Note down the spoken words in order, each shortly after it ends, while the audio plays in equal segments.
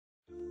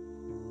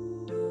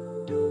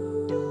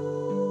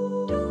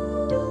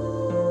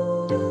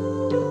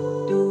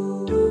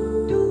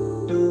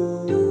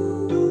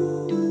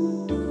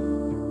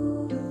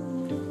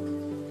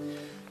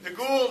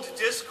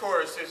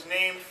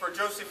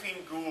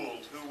Josephine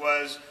Gould, who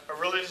was a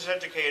religious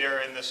educator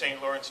in the St.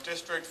 Lawrence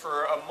district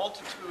for a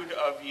multitude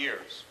of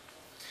years.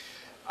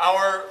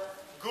 Our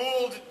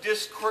Gould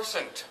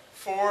discoursant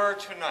for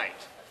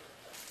tonight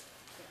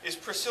is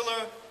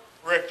Pricilla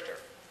Richter.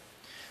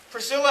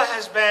 Priscilla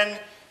has been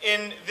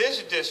in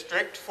this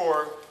district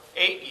for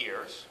 8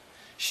 years.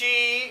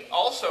 She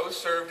also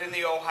served in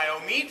the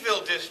Ohio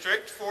Meadville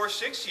district for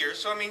 6 years.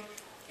 So, I mean,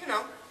 you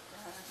know,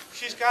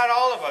 she's got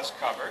all of us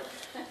covered.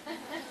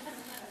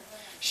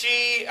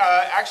 She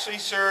actually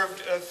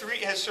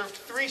has served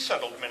 3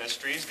 settled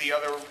ministries. The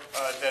other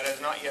that has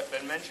not yet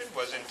been mentioned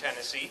was in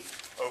Tennessee,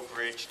 Oak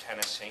Ridge,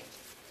 Tennessee.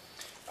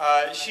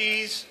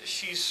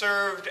 She's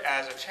served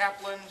as a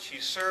chaplain.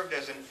 She's served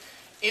as an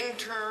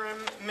interim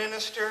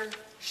minister.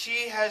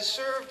 She has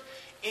served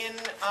in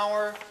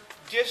our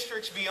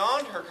districts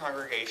beyond her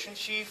congregation.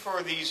 She,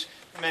 for these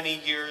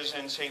many years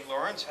in St.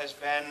 Lawrence, has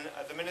been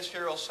the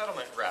Ministerial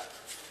Settlement Rep.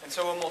 And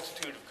so a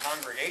multitude of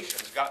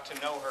congregations got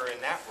to know her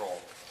in that role.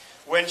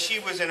 When she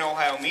was in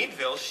Ohio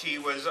Meadville, she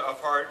was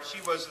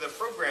the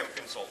program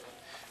consultant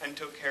and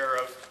took care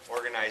of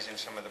organizing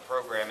some of the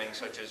programming,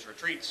 such as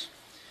retreats.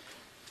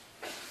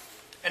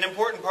 An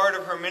important part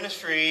of her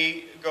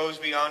ministry goes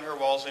beyond her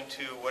walls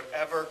into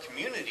whatever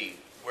community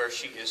where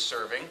she is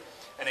serving.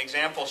 An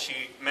example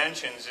she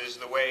mentions is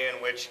the way in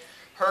which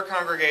her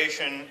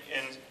congregation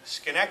in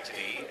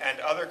Schenectady and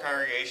other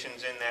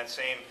congregations in that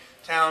same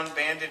town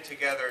banded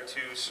together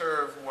to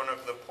serve one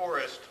of the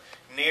poorest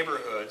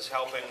neighborhoods,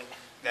 helping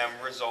them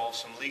resolve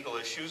some legal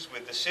issues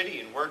with the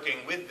city and working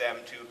with them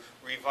to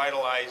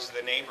revitalize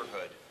the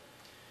neighborhood.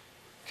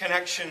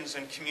 Connections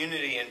and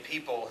community and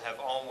people have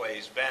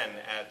always been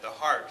at the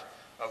heart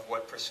of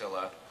what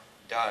Priscilla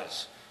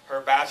does. Her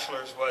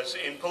bachelor's was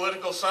in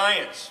political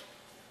science,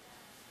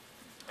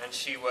 and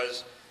she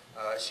has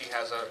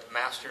a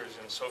master's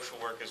in social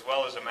work as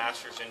well as a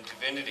master's in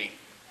divinity.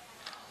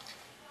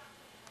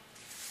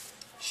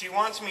 She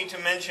wants me to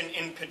mention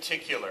in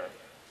particular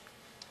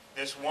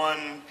this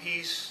one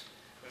piece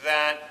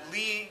that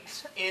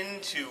leads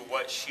into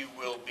what she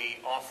will be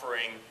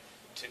offering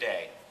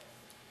today.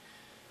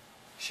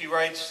 She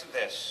writes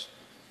this: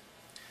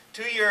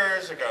 2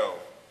 years ago,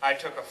 I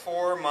took a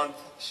 4-month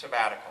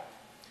sabbatical.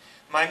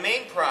 My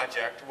main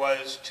project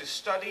was to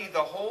study the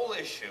whole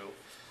issue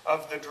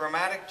of the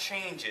dramatic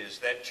changes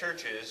that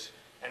churches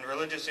and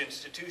religious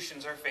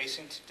institutions are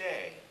facing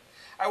today.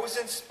 I was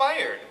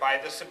inspired by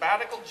the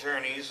sabbatical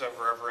journeys of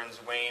Reverends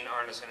Wayne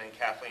Arneson and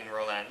Kathleen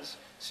Rollens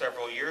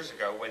several years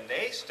ago when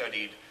they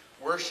studied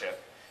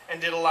worship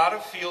and did a lot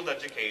of field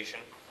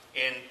education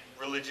in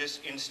religious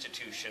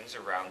institutions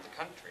around the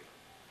country.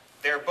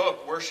 Their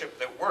book, Worship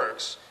That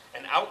Works,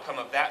 an outcome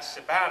of that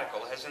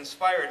sabbatical, has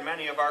inspired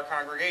many of our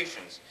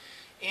congregations.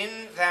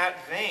 In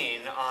that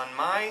vein, on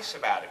my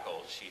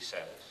sabbatical, she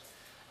says,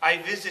 I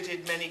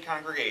visited many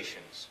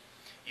congregations: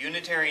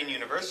 Unitarian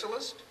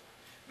Universalist,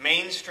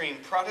 mainstream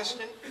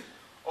Protestant,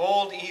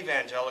 old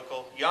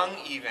evangelical, young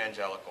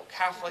evangelical,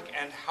 Catholic,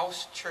 and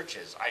house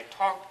churches. I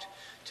talked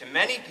to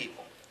many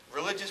people,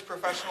 religious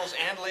professionals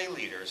and lay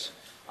leaders,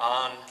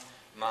 on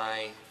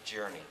my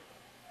journey.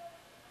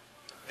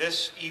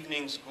 This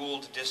evening's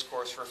Gould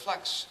discourse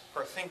reflects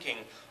her thinking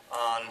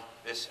on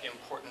this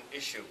important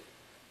issue.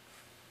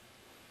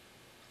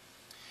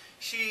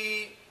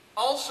 She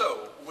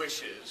also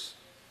wishes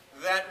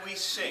that we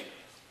sing.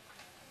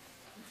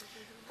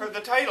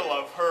 The title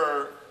of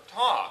her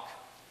talk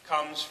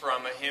comes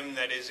from a hymn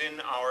that is in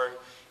our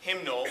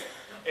hymnal.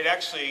 It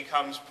actually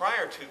comes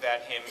prior to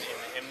that hymn in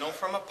the hymnal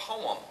from a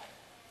poem.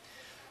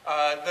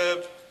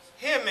 The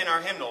hymn in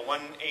our hymnal,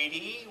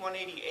 180,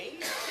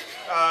 188,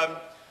 come,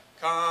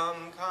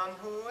 come,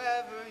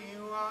 whoever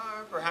you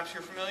are. Perhaps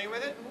you're familiar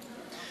with it?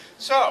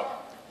 So,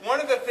 one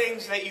of the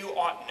things that you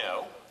ought to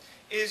know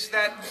is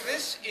that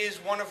this is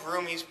one of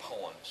Rumi's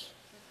poems.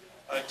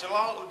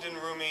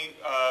 Jalaluddin Rumi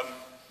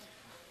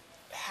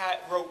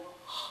wrote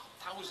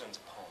thousands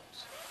of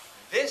poems.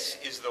 This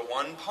is the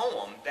one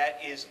poem that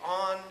is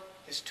on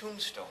his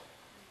tombstone.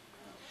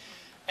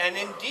 And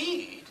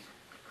indeed,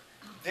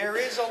 there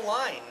is a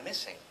line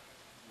missing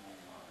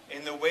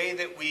in the way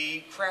that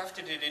we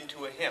crafted it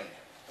into a hymn.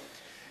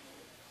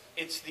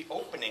 It's the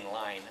opening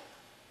line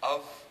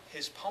of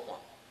his poem.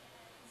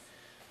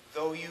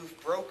 Though you've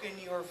broken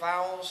your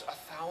vows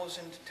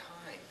 1,000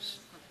 times,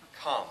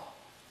 come,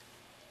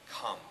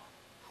 come,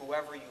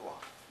 whoever you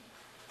are,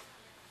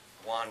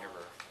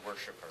 wanderer,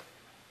 worshiper.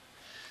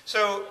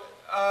 So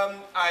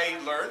I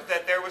learned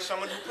that there was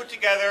someone who put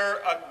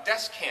together a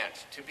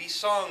descant to be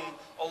sung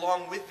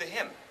along with the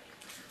hymn.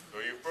 Though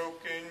you've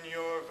broken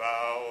your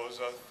vows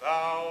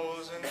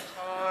 1,000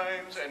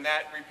 times, and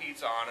that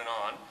repeats on and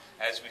on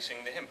as we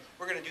sing the hymn.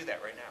 We're going to do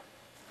that right now.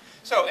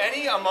 So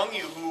any among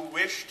you who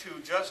wish to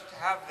just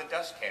have the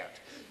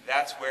descant,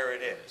 that's where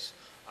it is.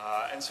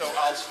 And so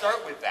I'll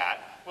start with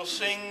that. We'll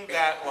sing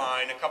that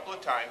line a couple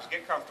of times,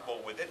 get comfortable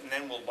with it, and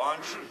then we'll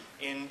launch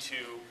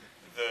into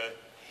the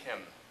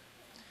hymn.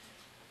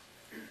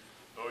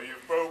 Though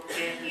you've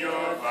broken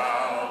your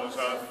vows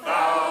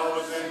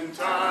 1,000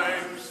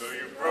 times, though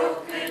you've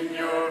broken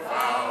your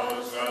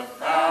vows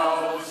 1,000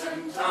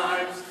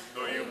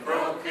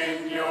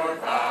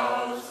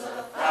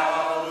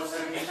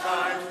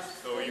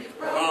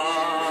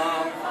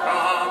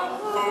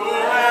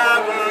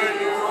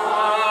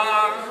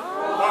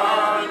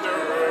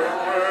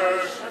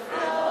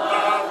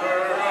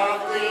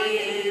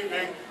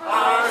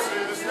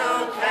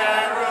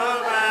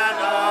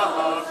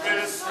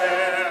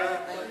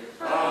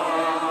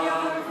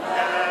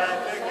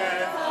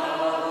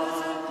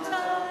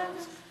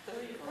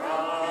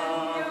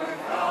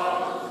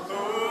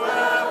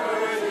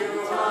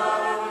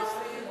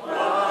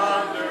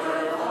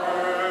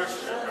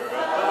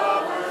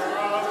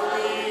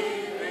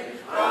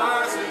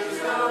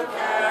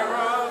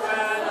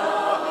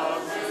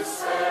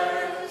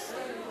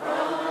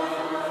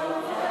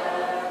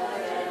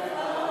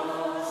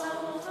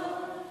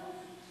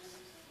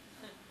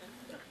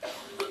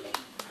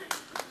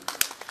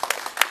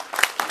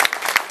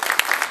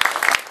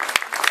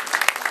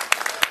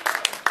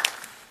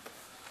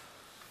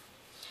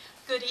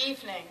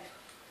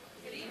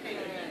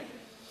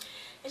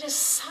 It is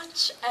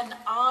such an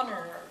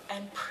honor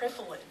and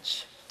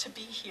privilege to be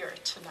here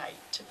tonight,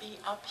 to be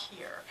up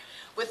here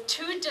with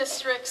 2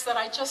 districts that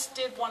I just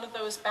did one of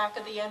those back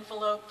of the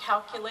envelope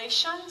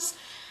calculations,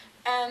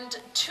 and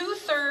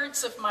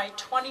 2/3 of my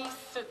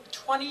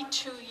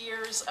 22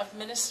 years of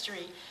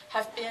ministry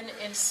have been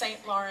in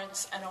St.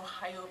 Lawrence and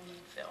Ohio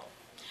Meadville.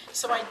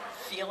 So I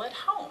feel at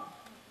home.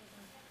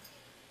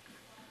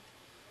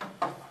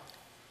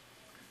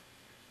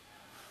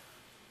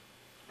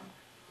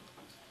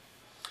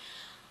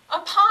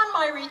 Upon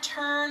my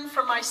return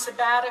from my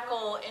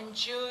sabbatical in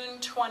June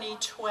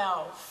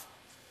 2012,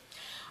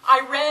 I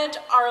read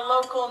our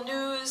local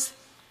news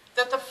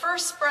that the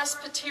First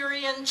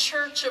Presbyterian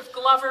Church of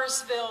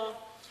Gloversville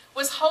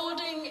was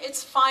holding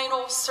its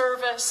final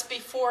service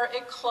before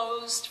it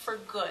closed for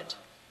good.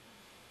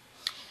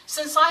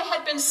 Since I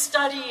had been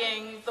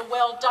studying the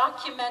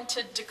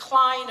well-documented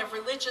decline of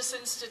religious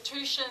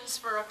institutions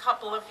for a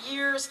couple of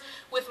years,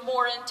 with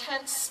more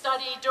intense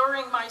study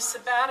during my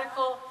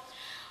sabbatical,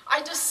 I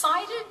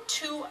decided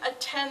to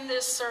attend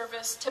this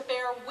service to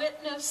bear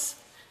witness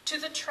to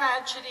the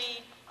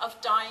tragedy of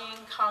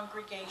dying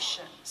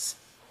congregations.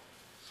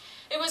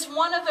 It was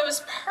one of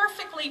those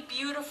perfectly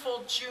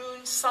beautiful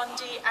June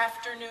Sunday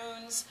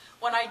afternoons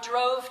when I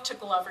drove to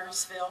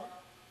Gloversville.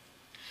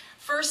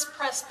 First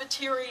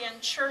Presbyterian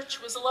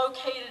Church was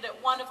located at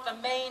one of the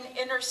main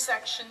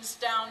intersections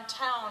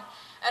downtown,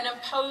 an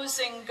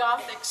imposing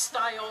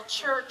Gothic-style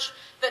church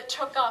that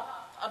took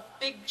up a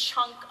big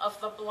chunk of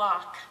the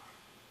block.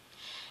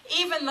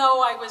 Even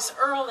though I was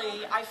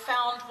early, I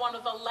found one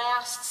of the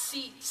last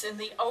seats in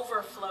the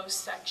overflow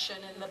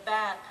section in the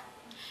back.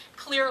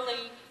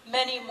 Clearly,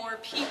 many more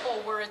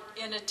people were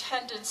in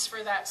attendance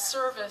for that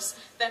service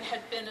than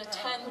had been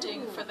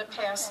attending for the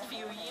past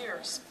few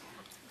years.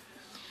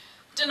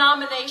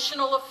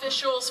 Denominational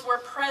officials were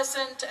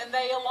present, and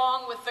they,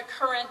 along with the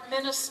current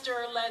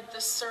minister, led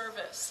the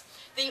service.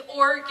 The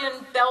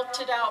organ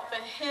belted out the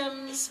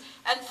hymns,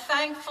 and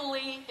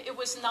thankfully, it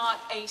was not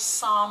a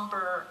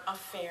somber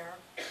affair.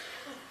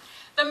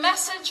 The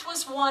message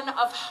was one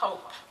of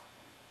hope.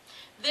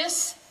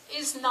 This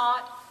is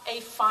not a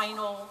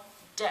final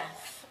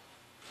death.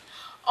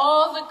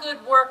 All the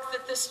good work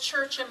that this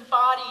church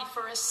embodied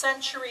for a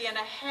century and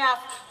a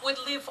half would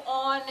live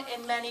on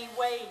in many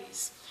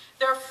ways.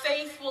 Their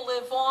faith will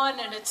live on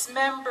in its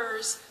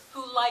members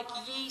who,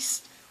 like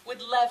yeast,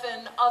 would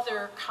leaven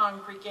other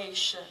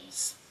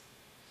congregations.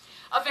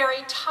 A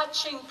very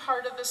touching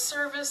part of the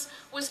service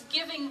was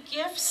giving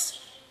gifts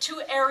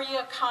to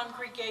area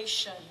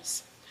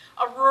congregations.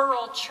 A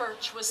rural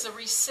church was the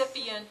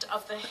recipient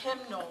of the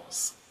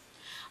hymnals.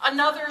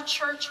 Another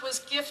church was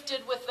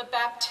gifted with the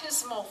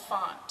baptismal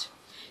font.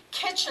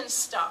 Kitchen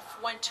stuff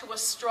went to a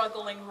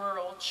struggling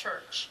rural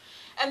church.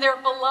 And their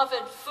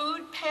beloved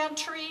food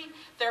pantry,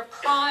 their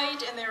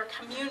pride in their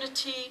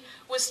community,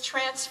 was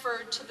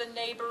transferred to the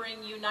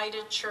neighboring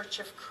United Church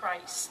of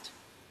Christ.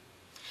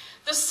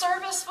 The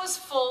service was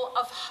full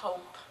of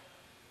hope,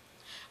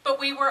 but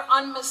we were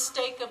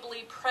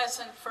unmistakably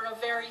present for a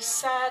very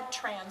sad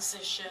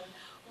transition,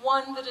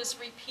 one that is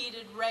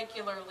repeated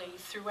regularly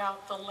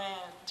throughout the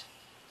land.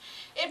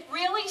 It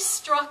really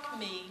struck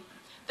me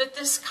that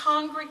this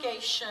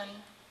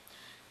congregation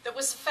that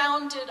was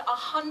founded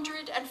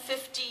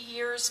 150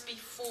 years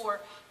before,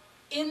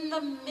 in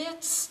the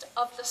midst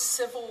of the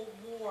Civil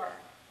War,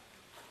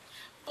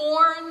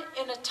 born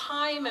in a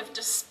time of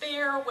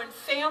despair when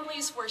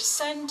families were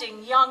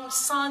sending young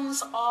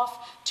sons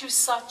off to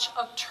such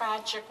a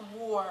tragic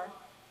war.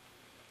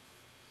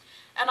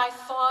 And I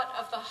thought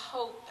of the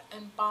hope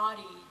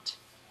embodied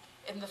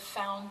in the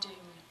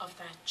founding of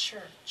that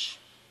church,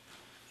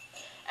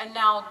 and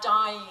now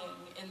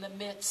dying in the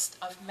midst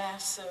of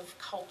massive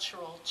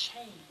cultural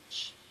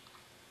change.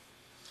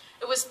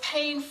 It was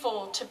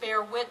painful to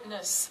bear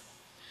witness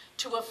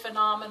to a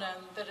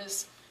phenomenon that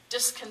is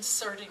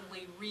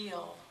disconcertingly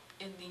real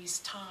in these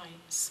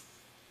times.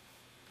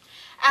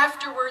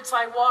 Afterwards,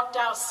 I walked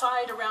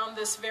outside around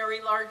this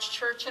very large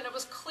church, and it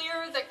was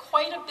clear that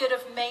quite a bit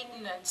of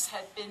maintenance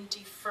had been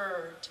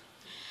deferred.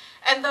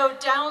 And though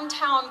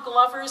downtown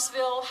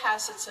Gloversville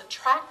has its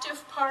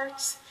attractive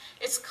parts,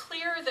 it's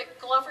clear that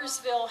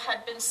Gloversville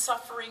had been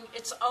suffering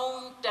its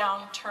own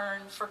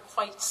downturn for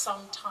quite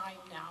some time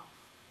now.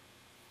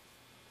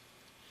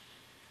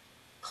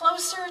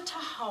 Closer to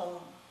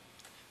home,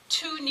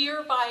 2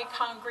 nearby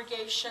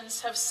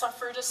congregations have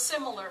suffered a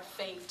similar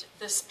fate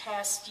this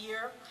past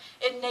year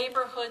in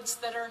neighborhoods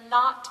that are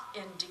not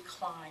in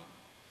decline.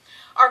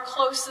 Our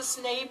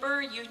closest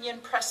neighbor, Union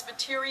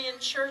Presbyterian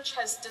Church,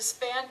 has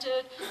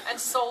disbanded and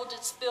sold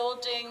its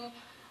building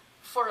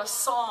for a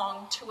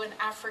song to an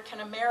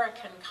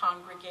African-American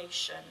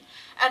congregation.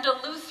 And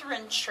a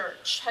Lutheran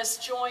church has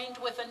joined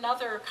with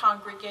another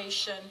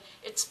congregation,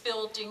 its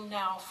building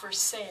now for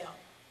sale.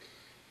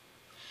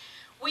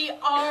 We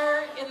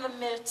are in the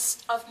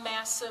midst of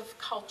massive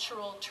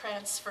cultural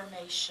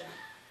transformation.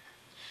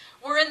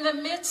 We're in the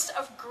midst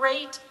of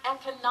great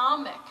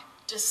economic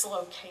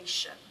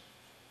dislocation.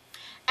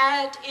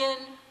 Add in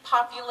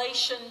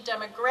population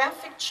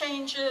demographic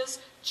changes,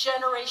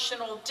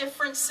 generational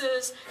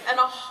differences, and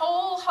a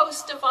whole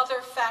host of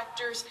other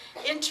factors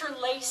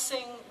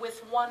interlacing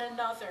with one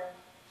another.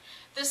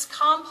 This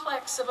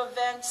complex of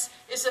events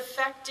is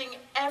affecting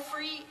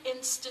every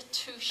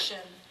institution,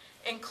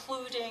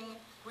 including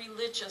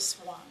religious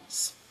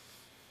ones.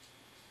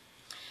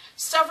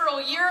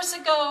 Several years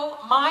ago,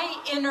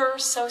 my inner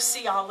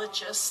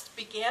sociologist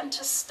began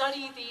to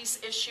study these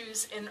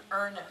issues in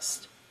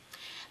earnest.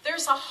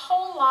 There's a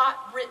whole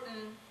lot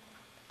written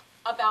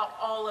about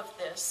all of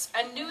this,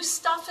 and new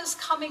stuff is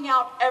coming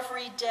out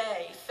every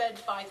day,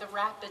 fed by the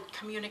rapid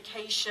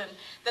communication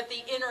that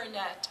the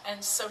internet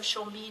and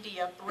social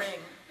media bring.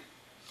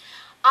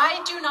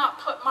 I do not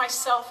put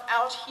myself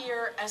out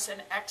here as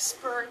an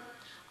expert.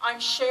 I'm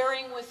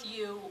sharing with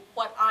you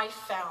what I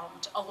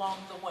found along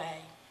the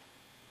way.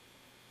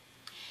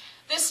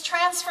 This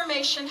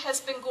transformation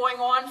has been going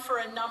on for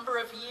a number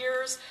of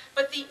years,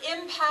 but the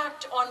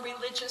impact on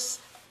religious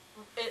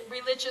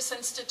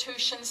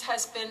institutions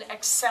has been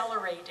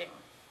accelerating.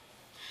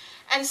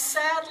 And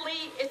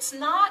sadly, it's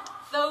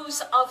not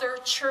those other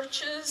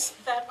churches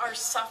that are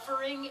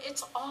suffering,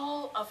 it's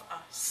all of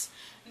us.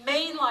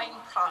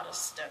 Mainline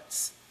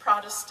Protestants,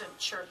 Protestant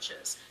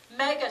churches,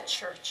 mega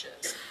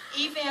churches,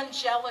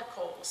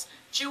 evangelicals,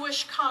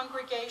 Jewish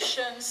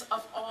congregations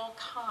of all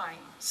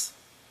kinds.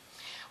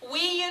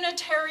 We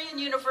Unitarian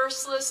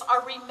Universalists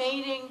are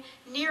remaining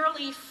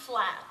nearly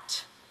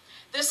flat.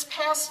 This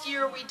past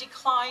year, we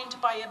declined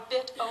by a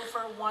bit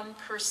over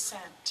 1%.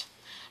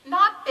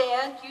 Not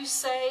bad, you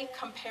say,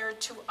 compared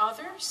to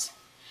others,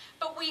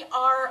 but we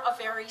are a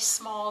very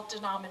small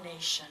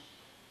denomination.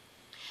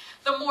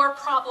 The more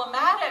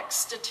problematic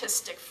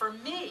statistic for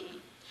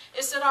me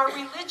is that our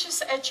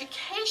religious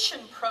education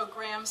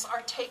programs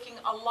are taking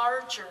a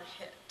larger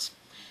hit,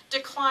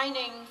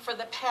 declining for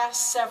the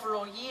past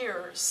several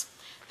years,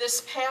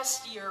 this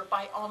past year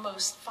by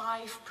almost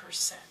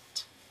 5%.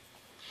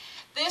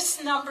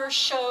 This number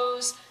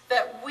shows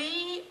that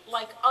we,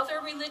 like other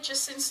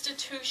religious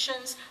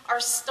institutions, are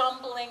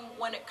stumbling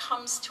when it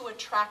comes to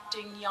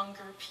attracting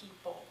younger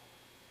people.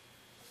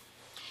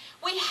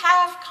 We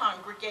have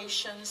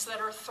congregations that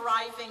are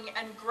thriving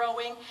and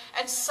growing,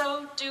 and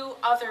so do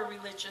other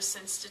religious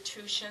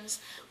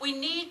institutions. We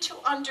need to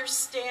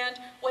understand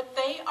what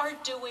they are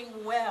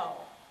doing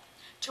well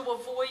to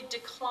avoid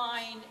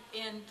decline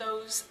in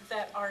those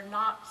that are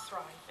not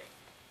thriving.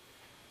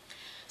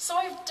 So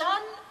I've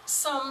done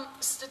some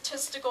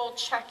statistical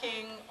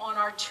checking on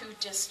our two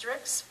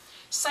districts.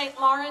 St.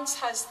 Lawrence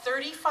has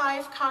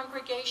 35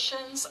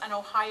 congregations and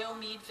Ohio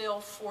Meadville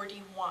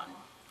 41.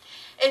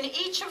 In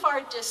each of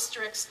our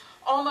districts,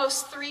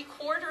 almost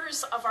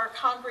 3/4 of our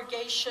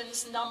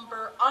congregations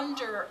number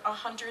under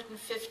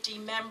 150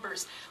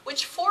 members,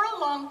 which for a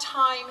long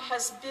time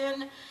has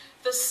been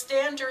the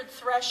standard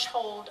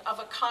threshold of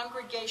a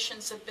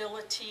congregation's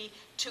ability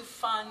to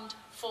fund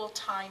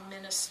full-time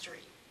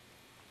ministry.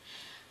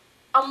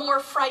 A more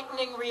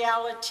frightening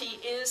reality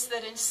is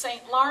that in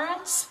St.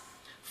 Lawrence,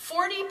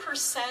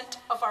 40%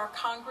 of our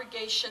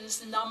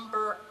congregations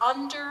number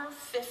under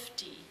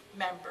 50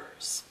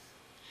 members.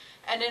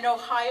 And in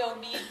Ohio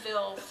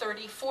Meadville,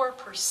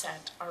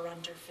 34% are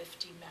under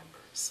 50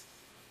 members.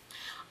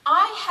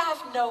 I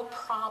have no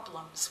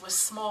problems with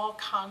small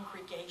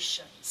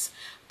congregations,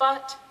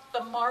 but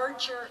the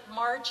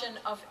margin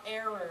of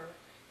error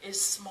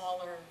is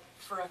smaller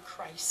for a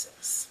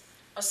crisis,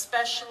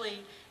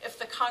 especially if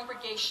the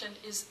congregation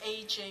is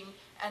aging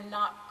and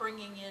not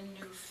bringing in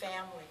new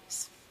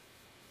families.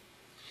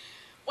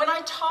 When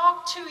I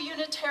talk to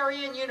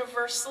Unitarian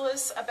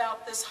Universalists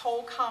about this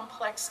whole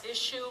complex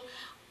issue,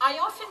 I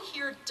often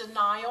hear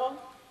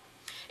denial.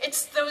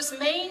 It's those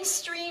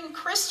mainstream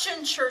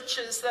Christian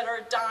churches that are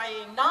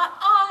dying, not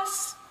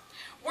us.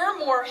 We're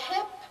more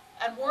hip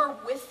and we're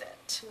with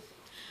it.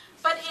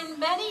 But in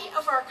many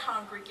of our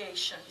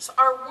congregations,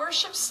 our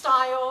worship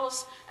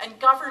styles and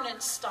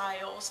governance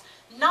styles,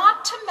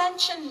 not to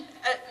mention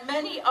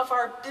many of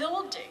our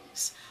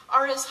buildings,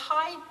 are as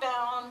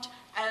hidebound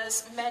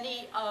as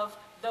many of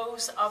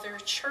those other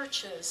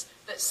churches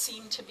that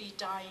seem to be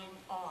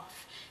dying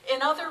off.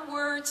 In other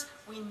words,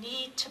 we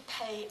need to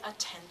pay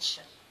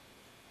attention.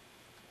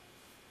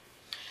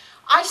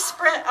 I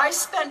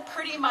spent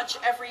pretty much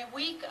every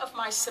week of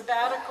my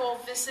sabbatical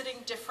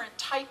visiting different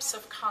types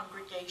of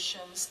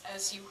congregations,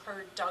 as you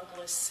heard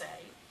Douglas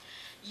say,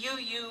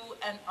 UU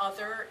and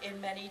other in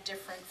many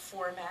different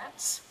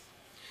formats.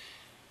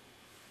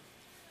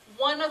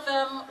 One of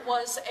them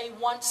was a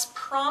once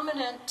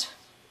prominent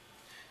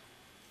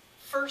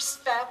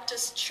First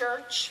Baptist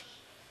church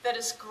that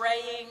is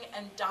graying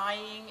and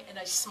dying in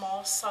a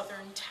small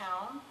southern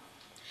town.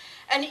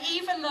 And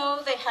even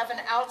though they have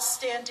an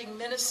outstanding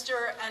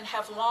minister and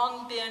have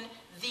long been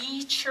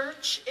the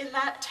church in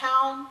that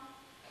town,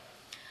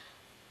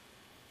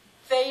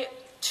 they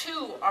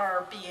too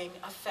are being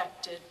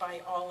affected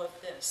by all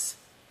of this.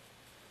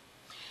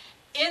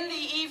 In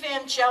the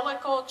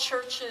evangelical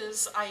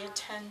churches I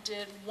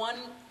attended,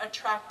 one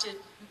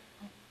attracted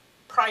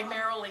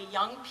primarily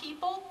young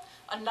people,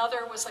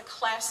 Another was a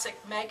classic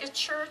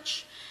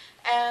megachurch,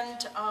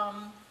 and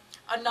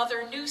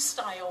another new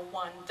style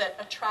one that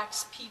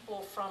attracts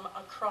people from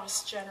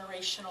across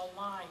generational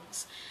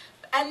lines.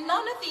 And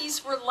none of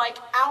these were like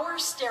our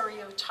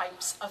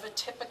stereotypes of a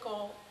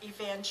typical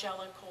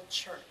evangelical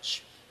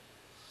church.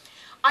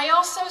 I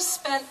also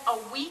spent a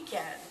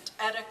weekend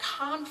at a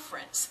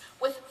conference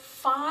with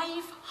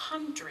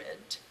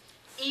 500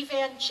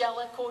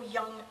 evangelical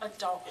young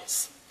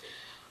adults.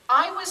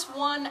 I was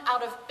one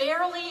out of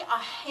barely a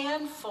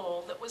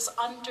handful that was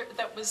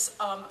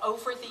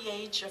over the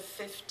age of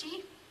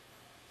 50.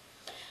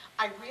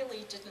 I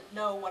really didn't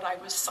know what I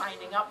was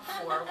signing up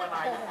for when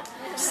I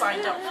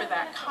signed up for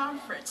that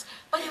conference,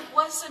 but it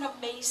was an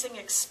amazing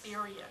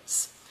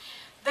experience.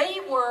 They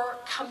were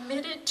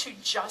committed to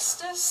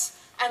justice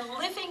and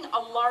living a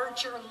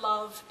larger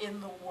love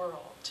in the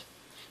world.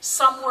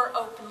 Some were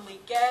openly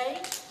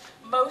gay.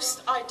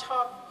 Most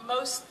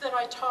that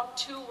I talked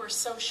to were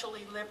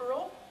socially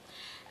liberal,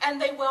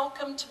 and they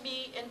welcomed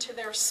me into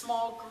their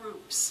small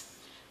groups.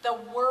 The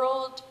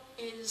world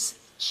is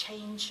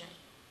changing.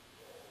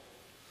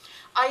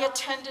 I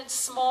attended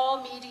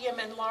small, medium,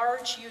 and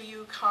large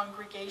UU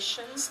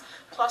congregations,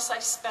 plus I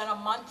spent a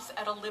month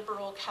at a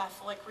liberal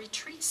Catholic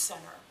retreat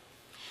center.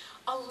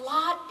 A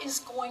lot is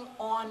going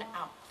on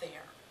out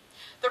there.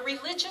 The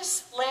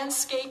religious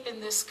landscape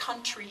in this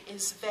country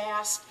is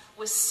vast,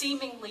 with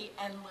seemingly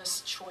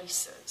endless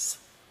choices.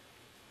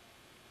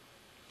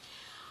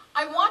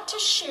 I want to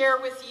share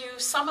with you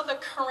some of the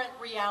current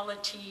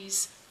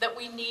realities that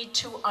we need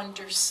to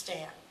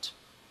understand.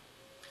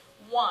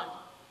 1,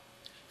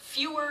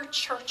 fewer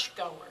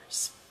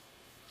churchgoers.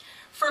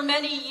 For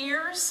many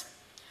years,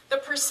 the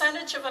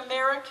percentage of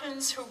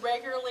Americans who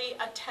regularly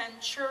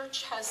attend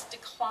church has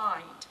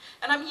declined.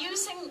 And I'm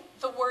using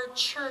the word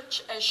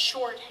church as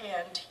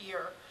shorthand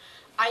here.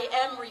 I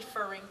am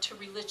referring to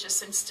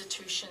religious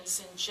institutions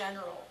in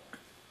general.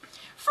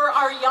 For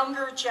our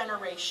younger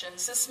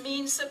generations, this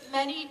means that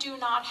many do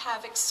not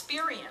have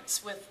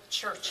experience with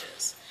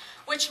churches,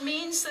 which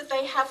means that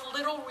they have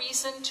little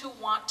reason to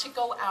want to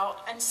go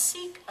out and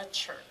seek a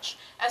church,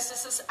 as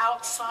this is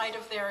outside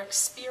of their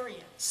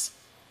experience.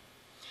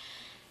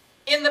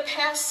 In the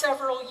past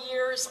several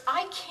years,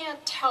 I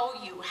can't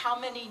tell you how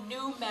many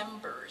new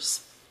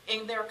members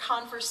in their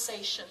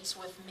conversations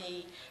with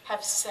me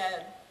have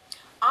said,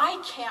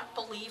 "I can't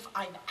believe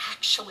I'm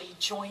actually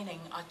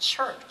joining a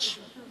church."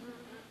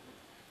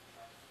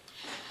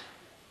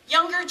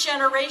 Younger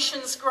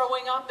generations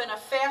growing up in a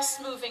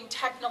fast-moving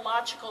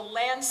technological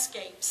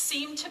landscape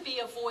seem to be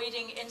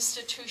avoiding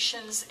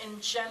institutions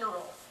in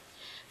general.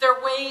 Their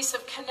ways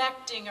of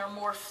connecting are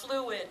more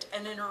fluid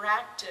and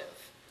interactive.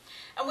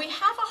 And we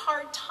have a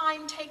hard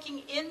time taking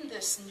in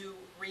this new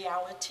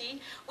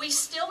reality. We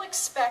still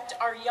expect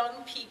our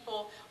young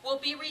people will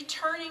be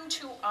returning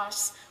to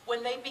us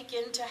when they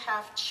begin to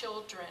have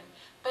children.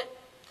 But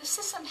this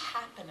isn't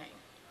happening.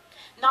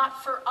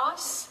 Not for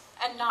us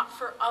and not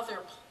for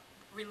other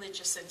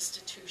religious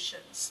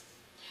institutions.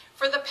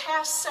 For the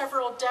past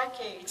several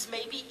decades,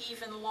 maybe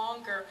even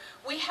longer,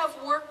 we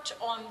have worked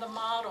on the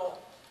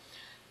model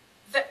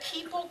that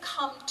people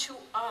come to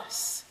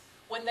us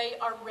when they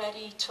are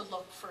ready to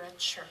look for a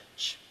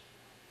church.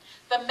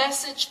 The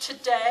message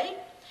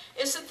today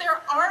is that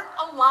there aren't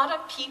a lot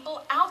of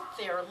people out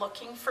there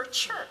looking for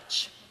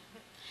church.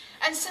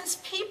 And since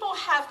people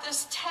have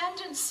this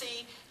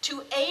tendency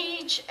to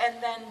age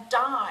and then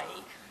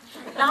die,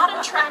 not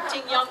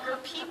attracting younger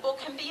people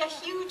can be a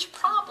huge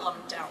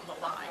problem down the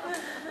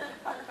line.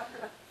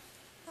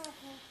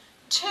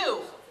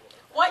 2,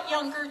 what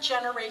younger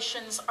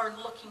generations are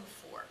looking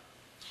for.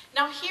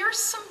 Now here's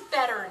some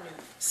better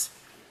news.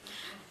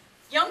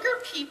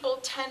 Younger people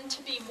tend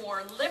to be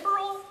more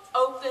liberal,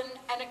 open,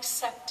 and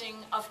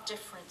accepting of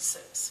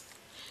differences.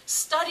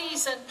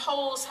 Studies and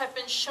polls have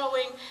been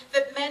showing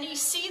that many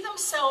see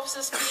themselves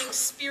as being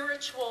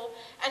spiritual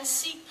and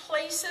seek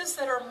places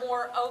that are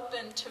more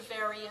open to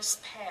various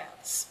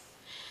paths.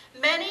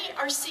 Many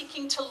are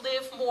seeking to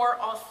live more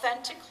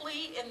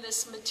authentically in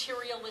this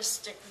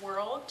materialistic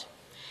world.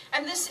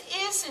 And this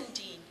is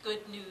indeed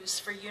good news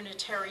for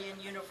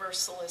Unitarian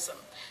Universalism.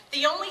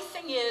 The only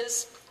thing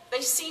is,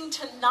 they seem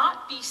to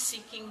not be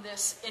seeking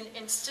this in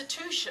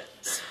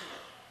institutions.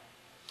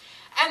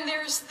 And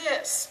there's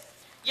this.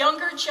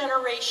 Younger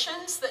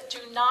generations that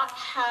do not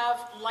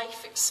have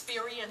life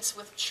experience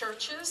with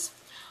churches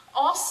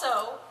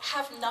also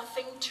have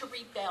nothing to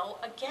rebel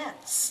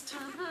against,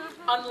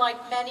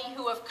 unlike many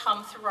who have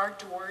come through our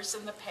doors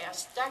in the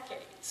past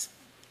decades.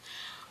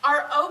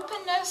 Our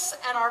openness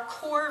and our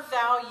core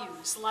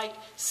values, like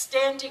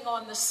standing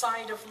on the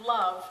side of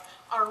love,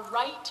 are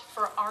right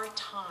for our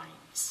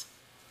times.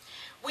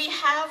 We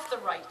have the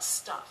right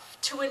stuff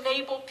to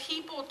enable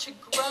people to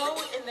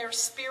grow in their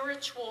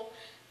spiritual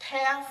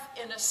path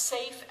in a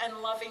safe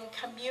and loving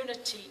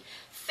community.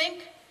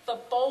 Think the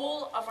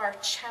bowl of our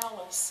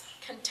chalice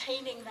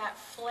containing that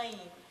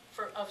flame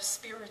of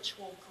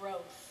spiritual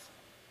growth.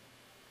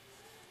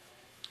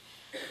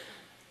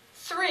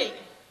 3,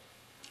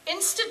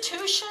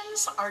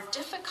 institutions are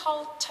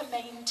difficult to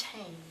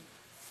maintain.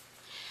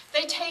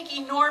 They take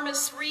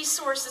enormous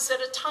resources at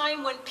a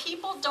time when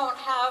people don't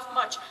have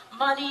much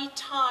money,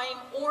 time,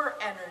 or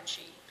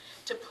energy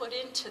to put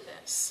into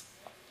this.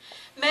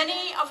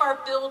 Many of our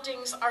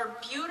buildings are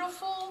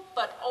beautiful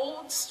but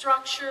old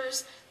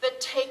structures that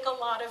take a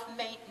lot of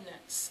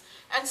maintenance.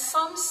 And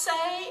some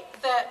say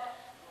that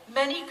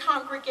many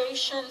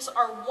congregations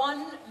are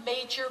one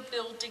major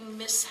building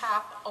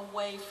mishap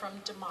away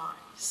from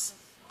demise.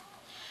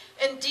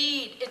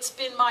 Indeed, it's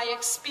been my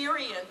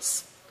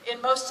experience in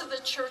most of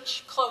the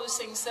church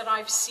closings that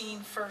I've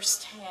seen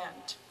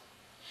firsthand.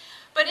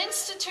 But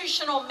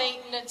institutional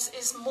maintenance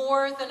is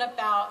more than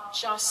about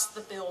just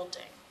the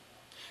building.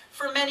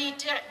 For many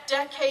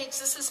decades,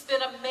 this has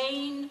been a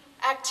main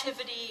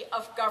activity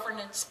of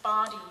governance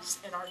bodies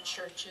in our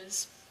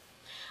churches.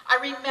 I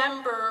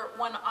remember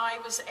when I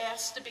was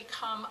asked to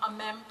become a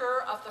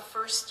member of the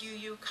first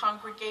UU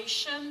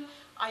congregation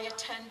I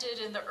attended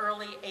in the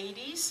early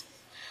 80s.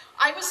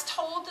 I was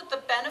told that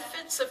the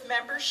benefits of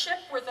membership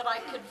were that I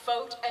could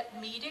vote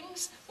at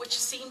meetings, which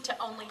seemed to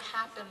only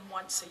happen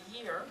once a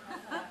year,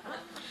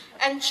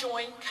 and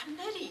join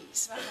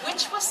committees,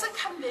 which was the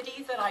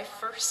committee that I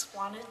first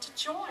wanted to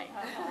join.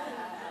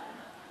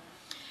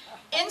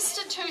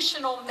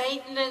 Institutional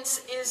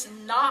maintenance is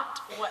not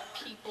what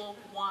people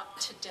want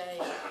today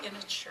in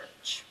a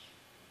church.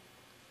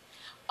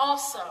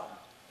 Also,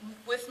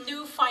 with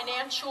new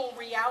financial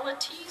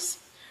realities,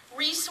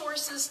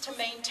 resources to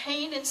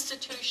maintain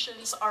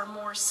institutions are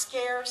more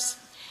scarce,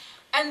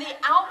 and the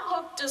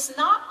outlook does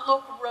not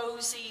look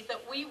rosy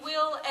that we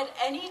will at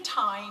any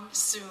time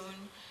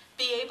soon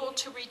be able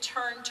to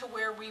return to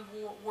where we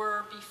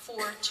were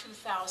before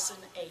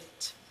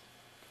 2008.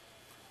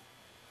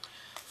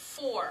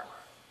 4,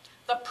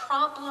 the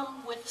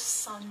problem with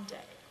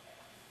Sunday.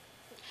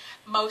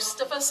 Most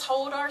of us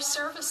hold our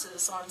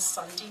services on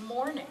Sunday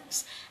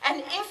mornings,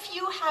 and if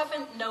you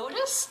haven't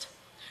noticed,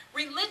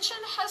 religion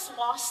has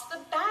lost the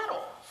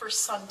battle for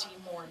Sunday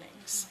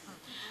mornings.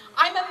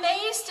 I'm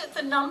amazed at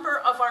the number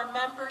of our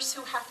members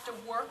who have to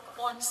work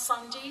on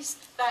Sundays.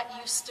 That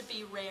used to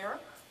be rare.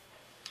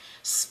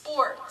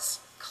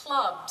 Sports,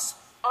 clubs,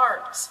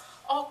 arts,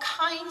 all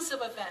kinds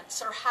of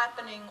events are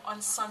happening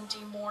on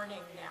Sunday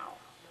morning now.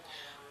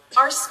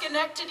 Our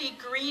Schenectady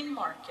Green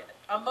Market,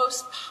 a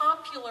most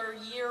popular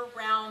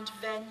year-round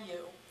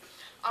venue,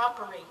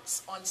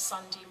 operates on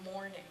Sunday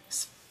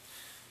mornings.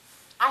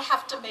 I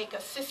have to make a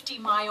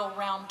 50-mile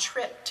round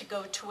trip to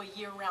go to a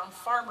year-round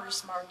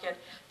farmer's market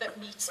that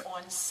meets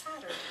on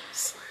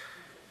Saturdays.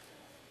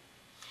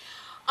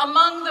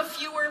 Among the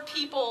fewer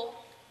people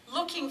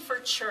looking for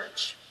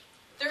church,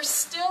 there's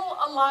still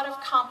a lot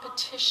of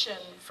competition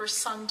for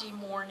Sunday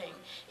morning,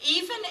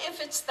 even if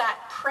it's that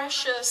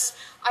precious,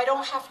 I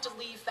don't have to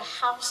leave the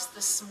house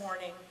this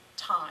morning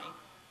time.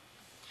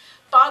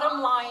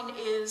 Bottom line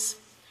is,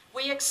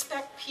 we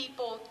expect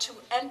people to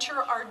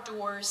enter our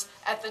doors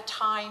at the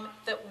time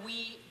that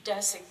we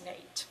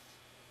designate.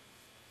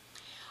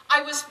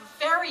 I was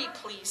very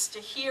pleased to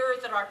hear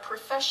that our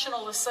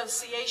Professional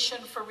Association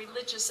for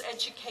Religious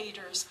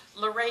Educators,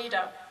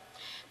 Loretta,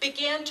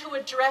 began to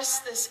address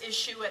this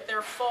issue at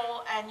their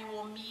fall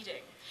annual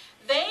meeting.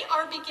 They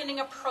are beginning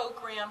a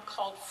program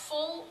called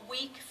Full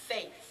Week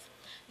Faith,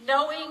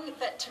 knowing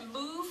that to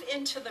move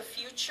into the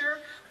future,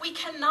 we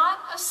cannot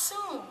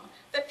assume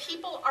that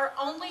people are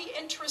only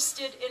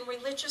interested in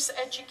religious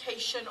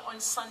education on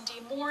Sunday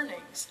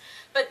mornings,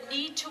 but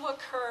need to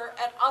occur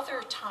at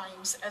other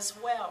times as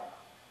well.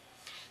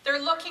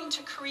 They're looking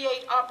to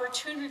create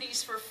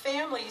opportunities for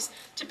families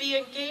to be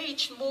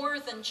engaged more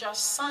than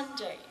just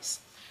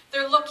Sundays.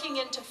 They're looking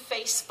into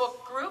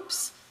Facebook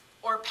groups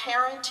or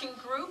parenting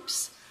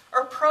groups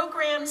or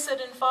programs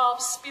that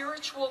involve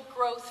spiritual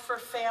growth for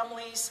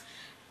families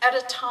at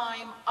a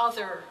time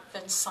other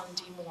than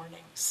Sunday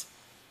mornings.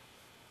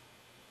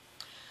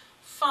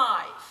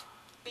 5,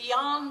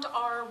 beyond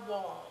our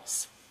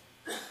walls.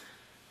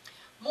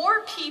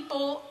 More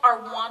people are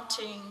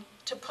wanting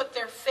to put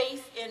their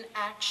faith in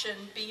action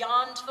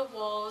beyond the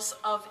walls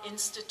of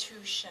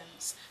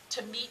institutions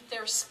to meet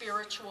their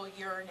spiritual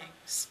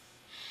yearnings.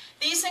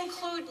 These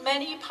include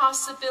many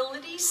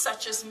possibilities,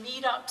 such as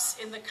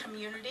meetups in the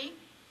community,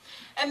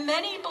 and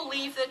many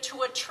believe that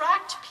to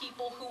attract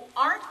people who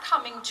aren't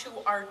coming to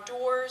our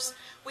doors,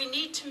 we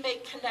need to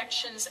make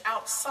connections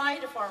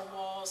outside of our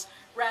walls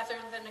rather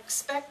than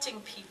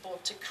expecting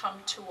people to come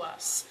to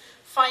us,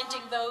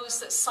 finding those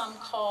that some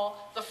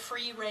call the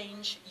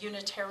free-range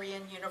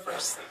Unitarian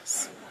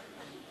Universalists.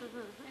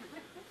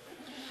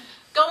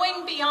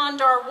 Going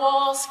beyond our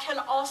walls can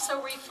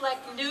also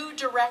reflect new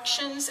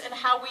directions in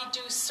how we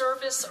do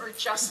service or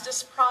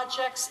justice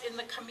projects in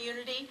the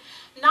community,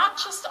 not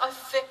just a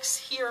fix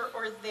here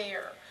or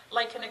there,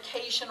 like an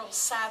occasional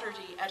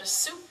Saturday at a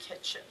soup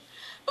kitchen,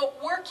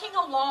 but working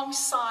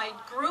alongside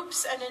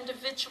groups and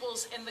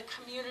individuals in the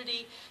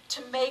community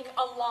to make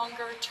a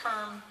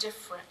longer-term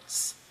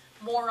difference.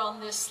 More on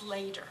this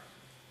later.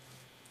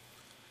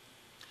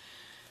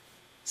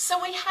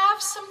 So we have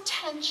some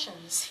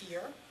tensions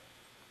here.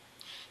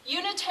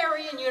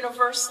 Unitarian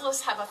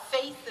Universalists have a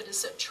faith that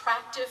is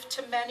attractive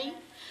to many,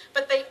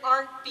 but they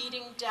aren't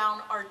beating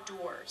down our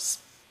doors.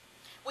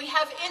 We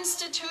have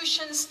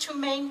institutions to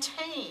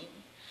maintain,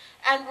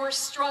 and we're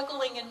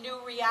struggling in new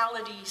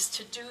realities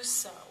to do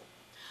so.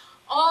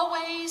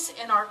 Always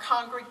in our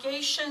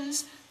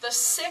congregations, the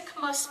sick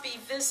must be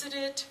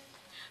visited,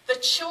 the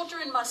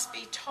children must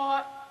be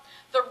taught,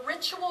 the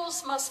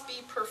rituals must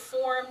be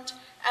performed,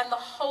 and the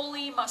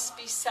holy must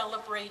be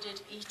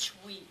celebrated each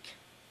week.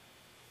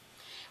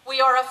 We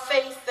are a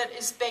faith that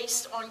is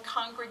based on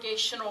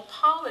congregational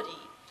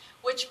polity,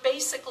 which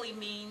basically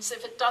means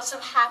if it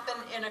doesn't happen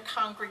in a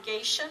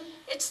congregation,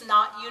 it's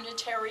not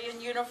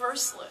Unitarian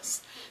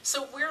Universalist.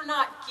 So we're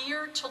not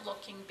geared to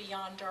looking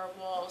beyond our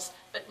walls,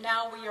 but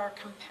now we are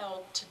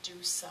compelled to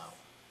do so.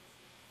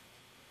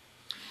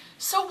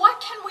 So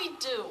what can we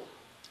do?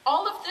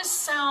 All of this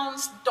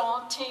sounds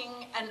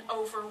daunting and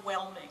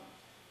overwhelming.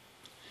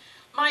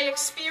 My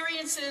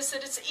experience is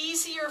that it's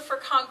easier for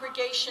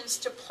congregations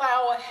to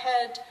plow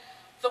ahead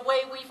the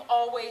way we've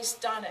always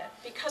done it,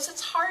 because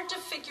it's hard to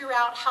figure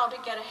out how to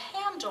get a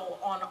handle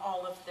on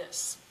all of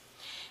this.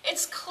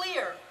 It's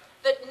clear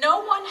that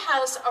no one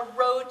has a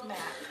roadmap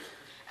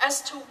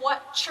as to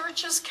what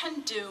churches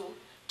can do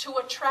to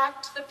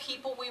attract the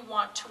people we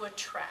want to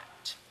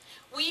attract.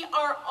 We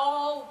are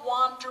all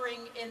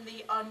wandering in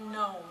the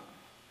unknown.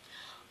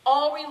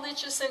 All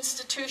religious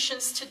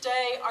institutions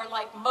today are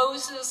like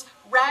Moses'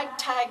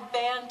 ragtag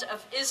band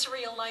of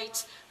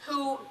Israelites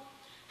who,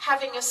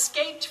 having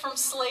escaped from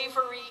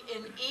slavery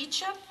in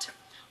Egypt,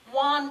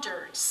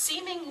 wandered,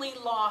 seemingly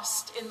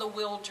lost in the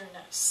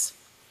wilderness.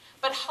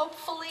 But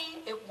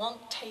hopefully it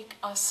won't take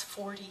us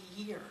 40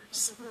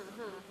 years.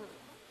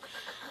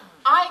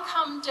 I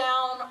come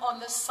down on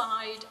the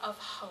side of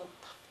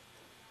hope.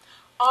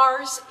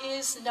 Ours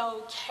is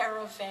no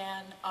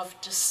caravan of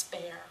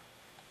despair.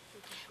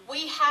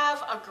 We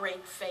have a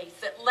great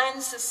faith that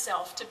lends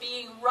itself to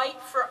being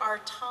right for our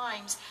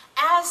times,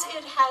 as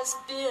it has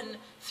been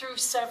through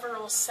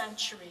several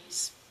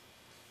centuries.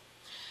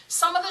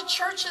 Some of the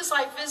churches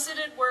I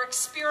visited were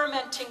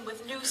experimenting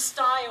with new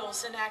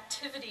styles and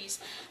activities,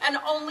 and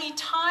only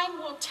time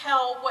will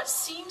tell what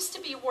seems to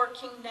be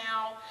working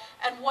now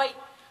and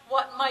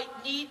what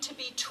might need to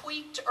be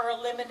tweaked or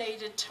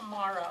eliminated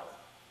tomorrow.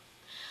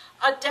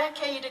 A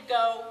decade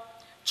ago,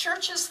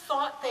 churches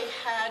thought they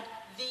had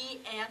the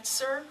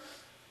answer: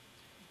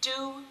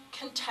 do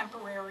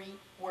contemporary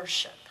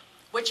worship,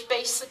 which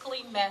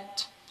basically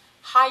meant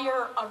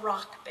hire a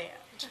rock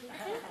band.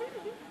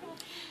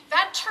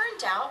 That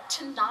turned out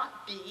to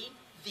not be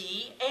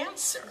the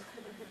answer.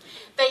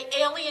 They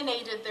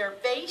alienated their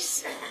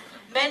base.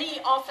 Many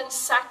often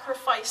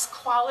sacrificed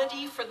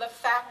quality for the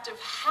fact of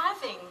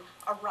having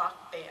a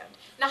rock band.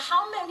 Now,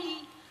 how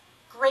many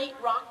great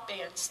rock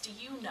bands do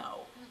you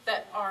know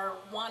that are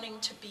wanting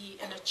to be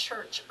in a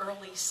church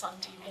early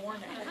Sunday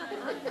morning?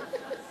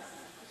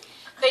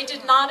 They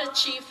did not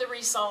achieve the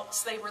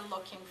results they were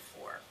looking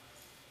for.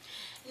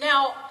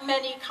 Now,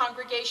 many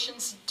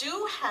congregations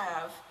do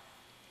have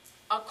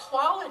a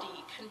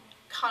quality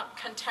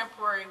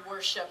contemporary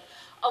worship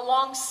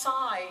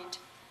alongside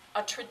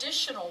a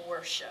traditional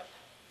worship,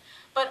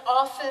 but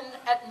often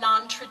at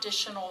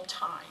non-traditional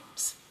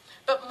times.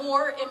 But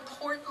more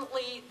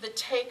importantly, the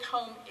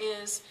take-home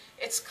is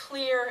it's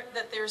clear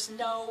that there's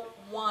no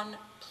one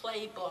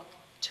playbook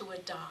to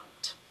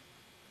adopt.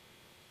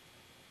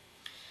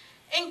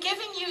 In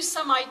giving you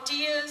some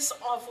ideas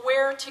of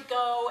where to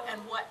go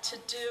and what to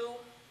do,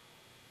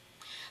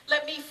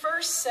 let me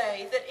first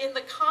say that in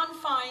the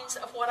confines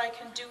of what I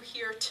can do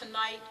here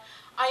tonight,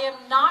 I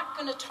am not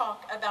going to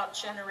talk about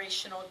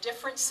generational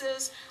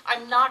differences.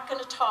 I'm not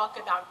going to talk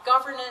about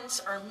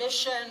governance or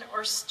mission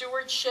or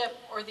stewardship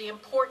or the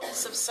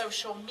importance of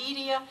social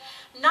media.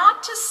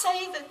 Not to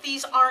say that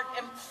these aren't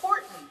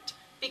important,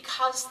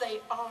 because they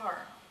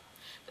are.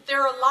 But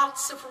there are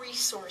lots of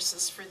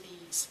resources for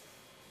these.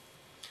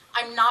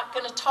 I'm not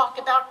going to talk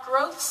about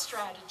growth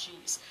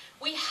strategies.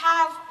 We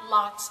have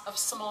lots of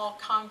small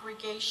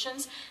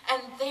congregations,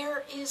 and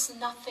there is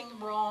nothing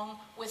wrong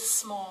with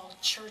small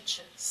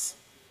churches.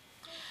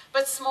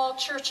 But small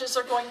churches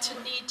are going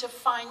to need to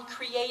find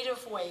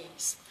creative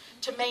ways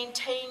to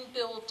maintain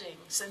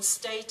buildings and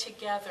stay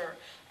together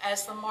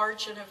as the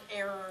margin of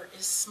error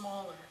is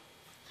smaller.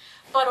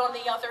 But on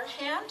the other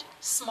hand,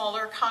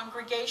 smaller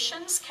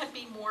congregations can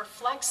be more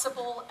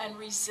flexible and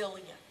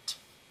resilient.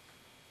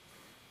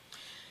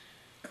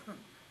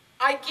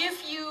 I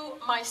give you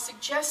my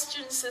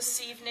suggestions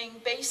this evening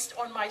based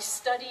on my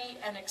study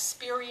and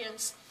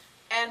experience,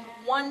 and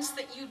ones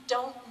that you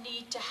don't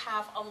need to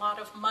have a lot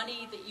of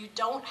money that you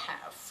don't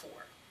have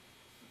for.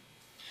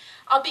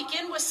 I'll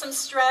begin with some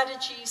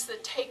strategies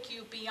that take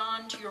you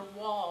beyond your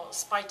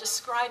walls by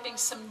describing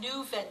some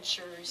new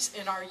ventures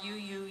in our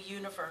UU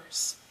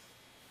universe.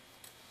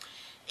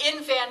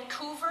 In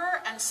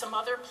Vancouver and some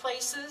other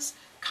places,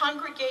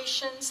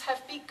 congregations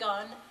have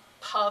begun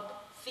pub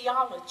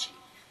theology.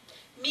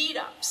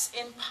 Meetups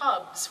in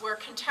pubs where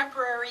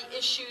contemporary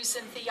issues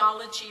in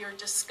theology are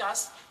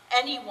discussed.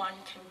 Anyone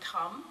can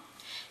come.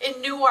 In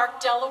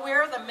Newark,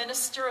 Delaware, the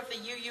minister of the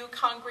UU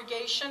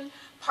congregation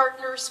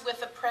partners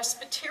with a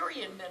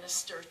Presbyterian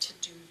minister to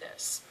do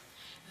this.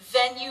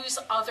 Venues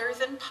other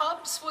than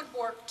pubs would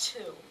work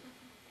too.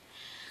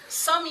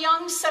 Some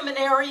young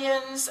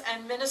seminarians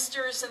and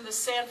ministers in the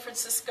San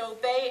Francisco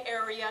Bay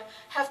Area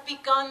have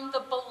begun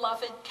the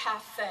Beloved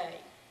Cafe,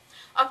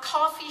 a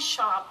coffee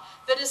shop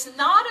that is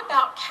not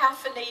about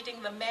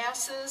caffeinating the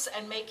masses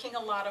and making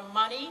a lot of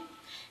money.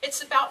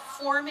 It's about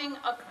forming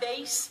a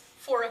base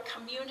for a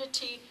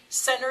community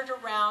centered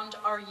around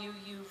our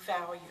UU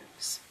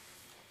values.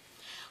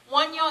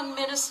 One young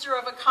minister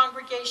of a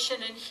congregation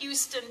in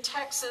Houston,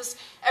 Texas,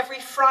 every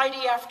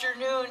Friday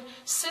afternoon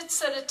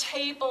sits at a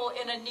table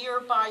in a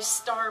nearby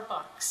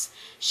Starbucks.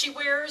 She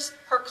wears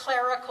her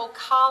clerical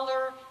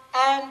collar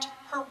and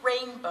her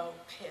rainbow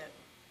pin.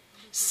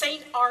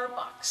 St.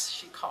 Arbucks,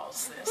 she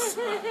calls this.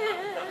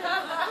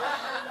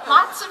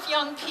 Lots of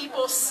young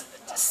people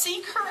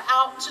seek her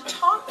out to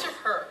talk to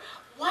her.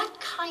 What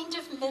kind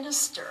of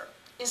minister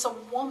is a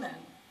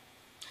woman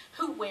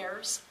who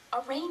wears a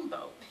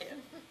rainbow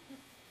pin?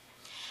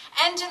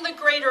 And in the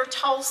greater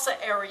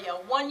Tulsa area,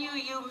 one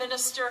UU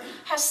minister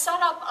has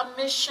set up a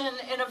mission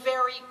in a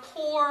very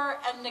poor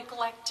and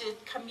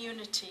neglected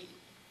community.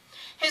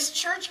 His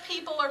church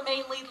people are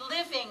mainly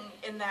living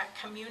in that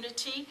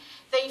community.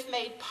 They've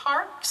made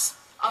parks,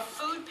 a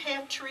food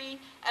pantry,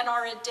 and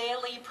are a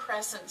daily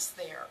presence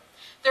there.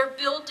 Their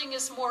building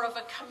is more of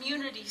a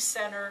community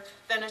center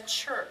than a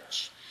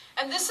church.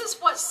 And this is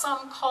what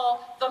some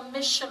call the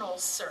missional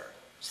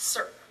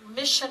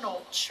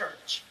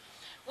church,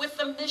 with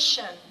the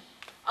mission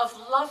of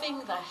loving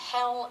the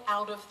hell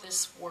out of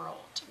this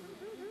world.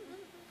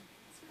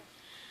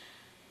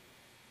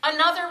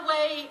 Another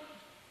way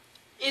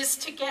is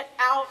to get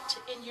out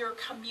in your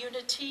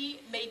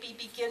community, maybe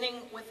beginning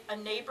with a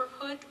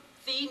neighborhood,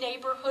 the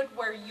neighborhood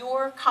where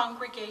your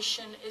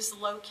congregation is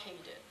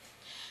located.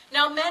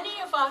 Now,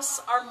 many of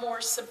us are more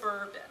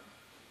suburban,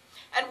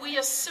 and we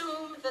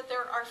assume that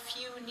there are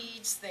few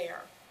needs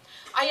there.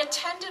 I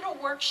attended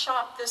a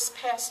workshop this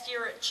past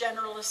year at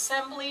General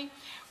Assembly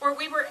where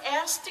we were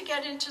asked to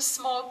get into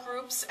small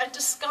groups and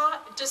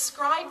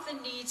describe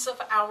the needs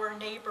of our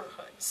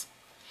neighborhoods.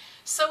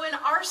 So in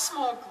our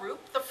small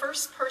group, the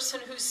first person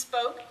who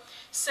spoke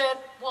said,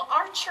 well,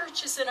 our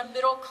church is in a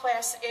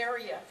middle-class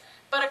area,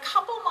 but a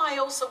couple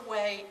miles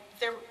away,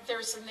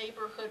 there's a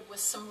neighborhood with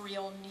some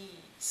real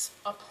needs,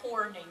 a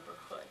poor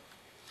neighborhood.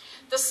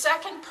 The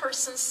second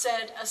person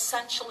said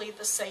essentially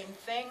the same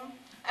thing,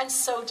 and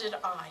so did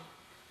I.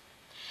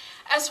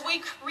 As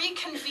we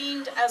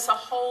reconvened as a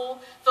whole,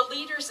 the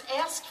leaders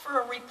asked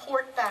for a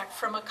report back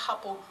from a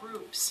couple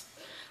groups.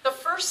 The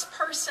first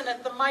person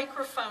at the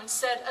microphone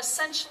said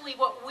essentially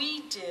what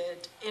we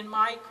did in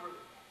my group.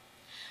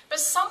 But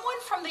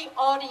someone from the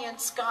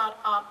audience got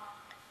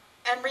up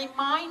and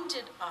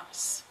reminded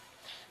us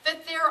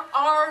that there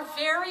are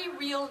very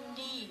real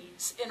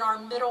needs in our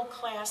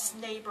middle-class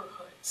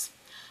neighborhoods.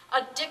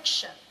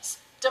 Addictions,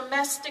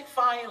 domestic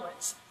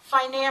violence,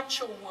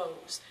 financial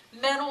woes,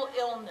 mental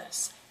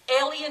illness,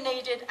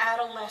 alienated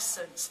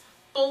adolescents,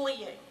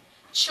 bullying,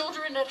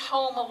 children at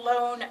home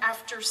alone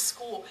after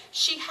school.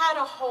 She had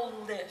a whole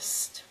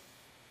list.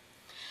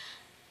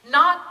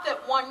 Not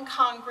that one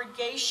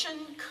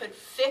congregation could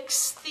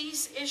fix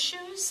these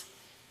issues,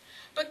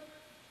 but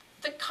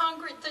the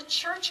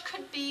church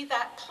could be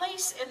that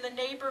place in the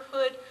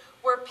neighborhood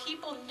where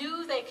people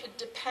knew they could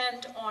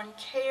depend on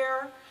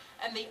care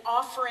and the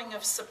offering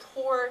of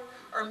support,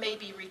 or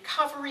maybe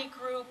recovery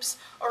groups,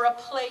 or a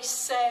place,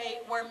 say,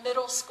 where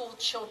middle school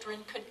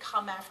children could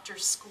come after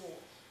school.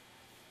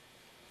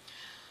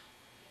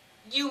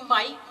 You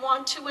might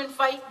want to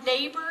invite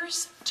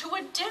neighbors to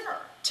a dinner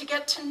to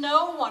get to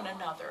know one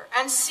another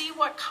and see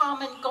what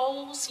common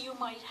goals you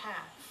might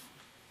have.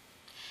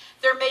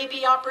 There may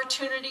be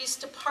opportunities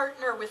to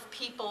partner with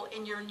people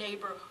in your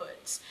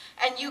neighborhoods,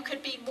 and you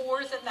could be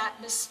more than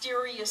that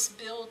mysterious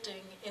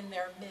building in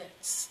their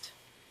midst.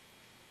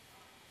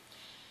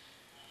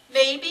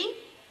 Maybe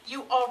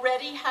you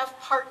already have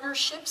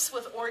partnerships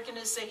with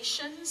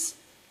organizations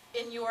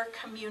in your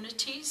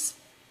communities.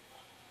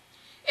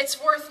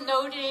 It's worth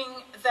noting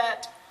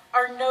that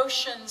our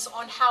notions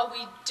on how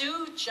we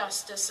do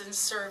justice and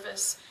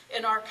service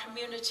in our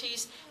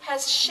communities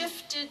has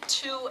shifted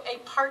to a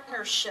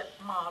partnership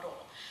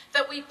model,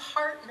 that we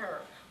partner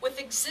with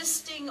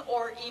existing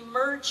or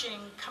emerging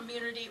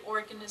community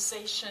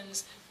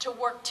organizations to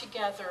work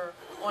together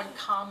on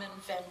common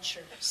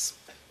ventures.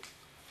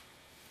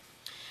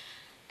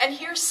 And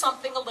here's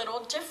something a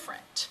little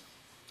different.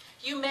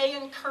 You may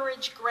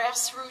encourage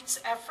grassroots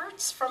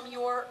efforts from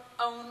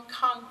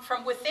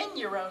within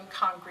your own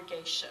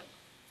congregation.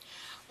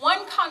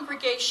 One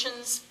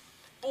congregation's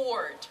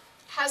board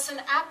has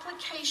an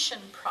application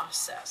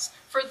process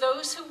for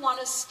those who want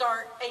to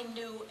start a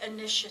new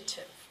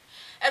initiative.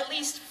 At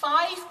least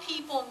 5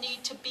 people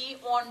need to be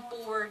on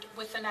board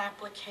with an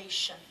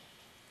application.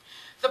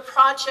 The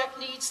project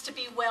needs to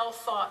be well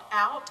thought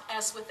out,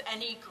 as with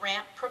any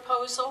grant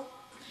proposal.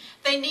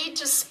 They need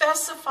to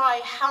specify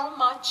how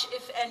much,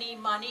 if any,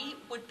 money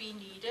would be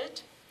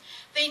needed.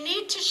 They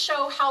need to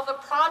show how the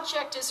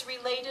project is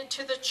related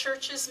to the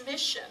church's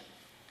mission.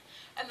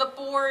 And the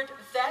board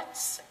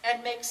vets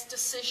and makes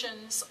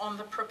decisions on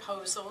the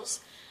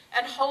proposals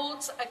and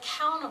holds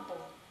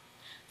accountable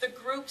the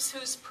groups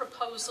whose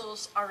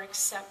proposals are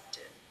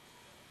accepted.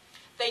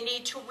 They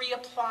need to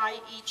reapply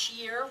each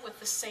year with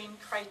the same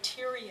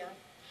criteria.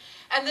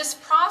 And this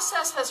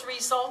process has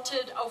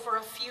resulted over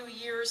a few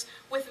years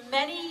with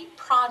many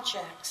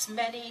projects,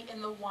 many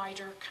in the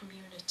wider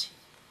community.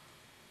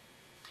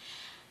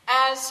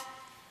 As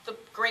the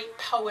great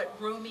poet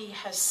Rumi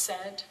has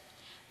said,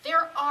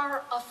 there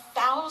are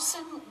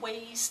 1,000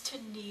 ways to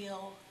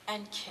kneel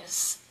and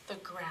kiss the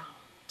ground.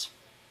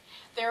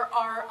 There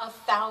are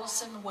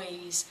 1,000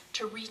 ways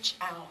to reach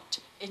out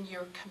in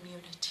your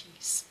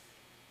communities.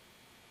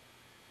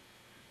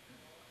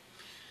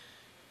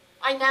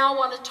 I now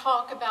want to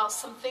talk about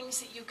some things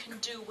that you can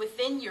do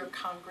within your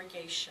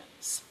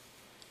congregations.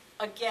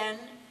 Again,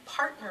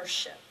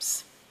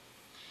 partnerships.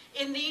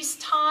 In these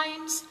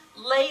times,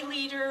 lay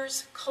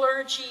leaders,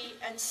 clergy,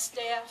 and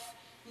staff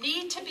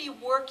need to be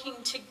working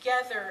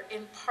together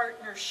in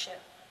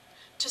partnership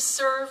to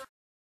serve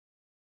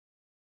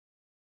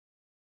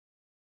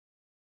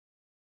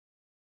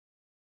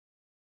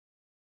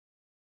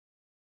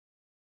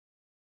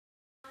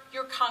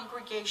your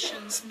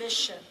congregation's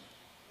mission.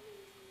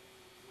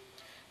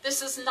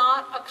 This is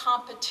not a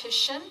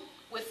competition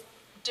with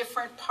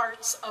different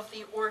parts of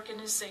the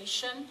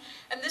organization,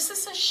 and this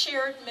is a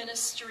shared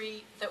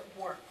ministry that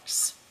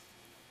works.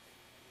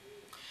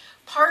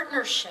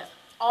 Partnership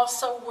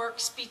also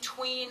works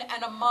between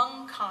and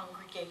among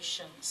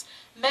congregations.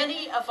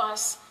 Many of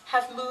us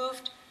have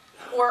moved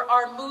or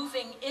are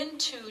moving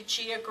into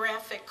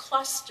geographic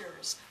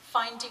clusters,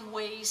 finding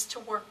ways to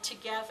work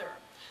together.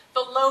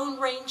 The Lone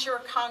Ranger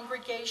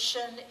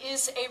congregation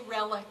is a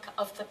relic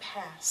of the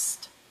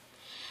past.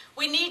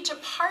 We need to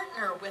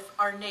partner with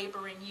our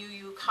neighboring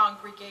UU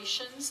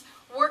congregations,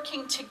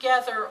 working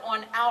together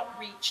on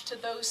outreach to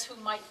those who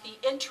might be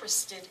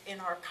interested in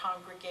our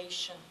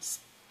congregations,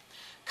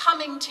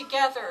 coming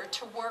together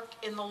to work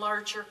in the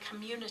larger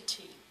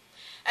community,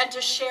 and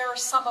to share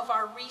some of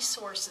our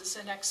resources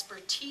and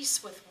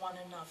expertise with one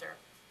another.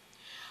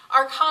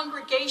 Our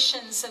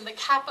congregations in the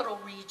capital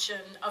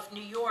region of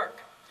New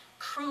York,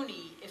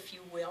 CRUNY, if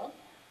you will,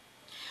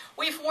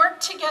 we've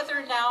worked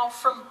together now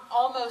for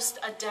almost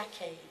a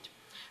decade.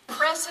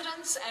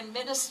 Presidents and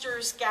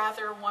ministers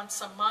gather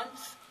once a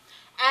month.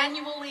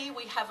 Annually,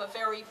 we have a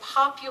very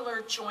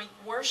popular joint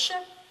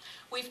worship.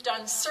 We've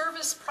done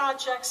service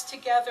projects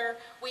together.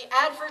 We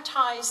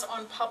advertise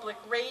on public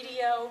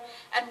radio,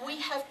 and we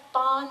have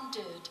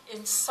bonded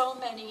in so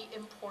many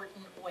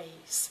important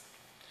ways.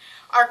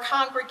 Our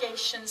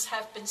congregations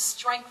have been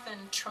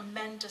strengthened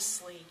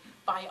tremendously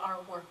by our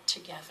work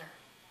together.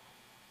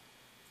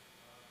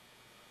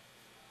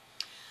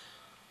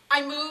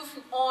 I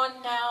move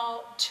on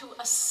now to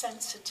a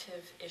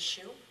sensitive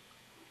issue.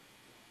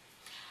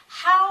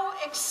 How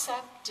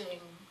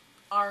accepting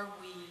are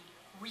we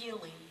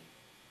really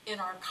in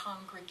our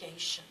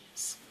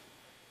congregations?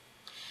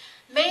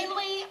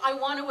 Mainly, I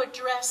want to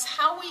address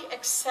how we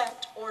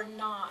accept or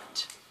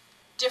not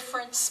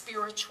different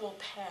spiritual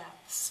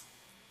paths.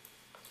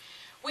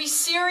 We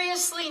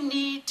seriously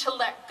need to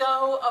let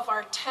go of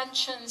our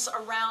tensions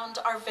around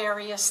our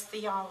various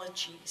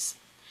theologies.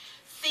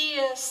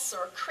 Theists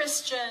or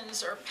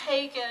Christians or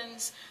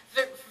pagans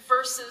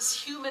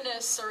versus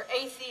humanists or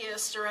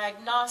atheists or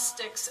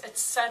agnostics,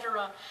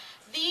 etc.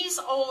 These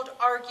old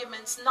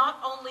arguments not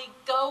only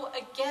go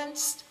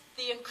against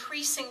the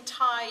increasing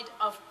tide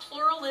of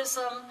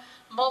pluralism,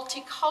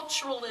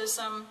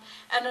 multiculturalism,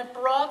 and a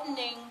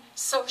broadening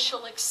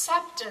social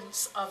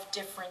acceptance of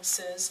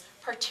differences,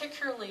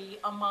 particularly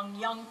among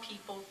young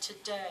people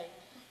today.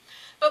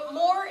 But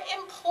more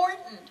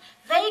important,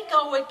 they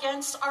go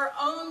against our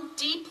own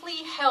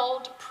deeply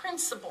held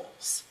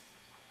principles.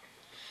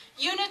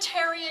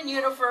 Unitarian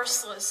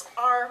Universalists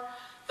are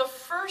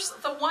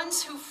the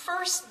ones who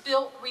first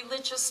built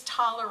religious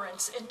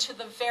tolerance into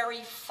the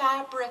very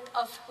fabric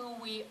of who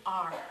we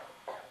are.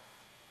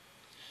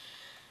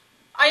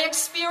 I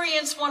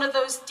experienced one of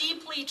those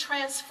deeply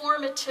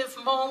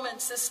transformative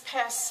moments this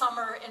past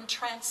summer in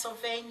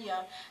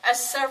Transylvania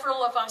as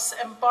several of us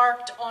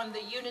embarked on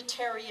the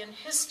Unitarian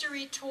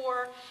History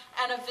Tour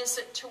and a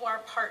visit to our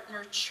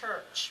partner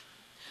church.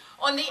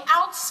 On the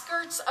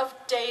outskirts of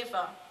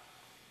Deva,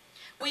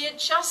 we had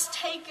just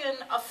taken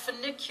a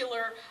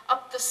funicular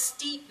up the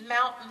steep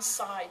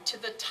mountainside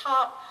to the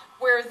top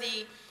where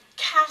the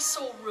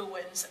castle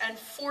ruins and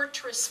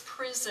fortress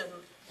prison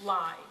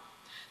lie.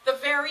 The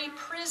very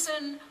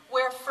prison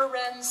where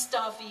Ferenc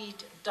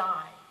David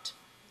died.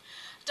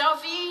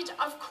 David,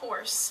 of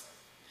course,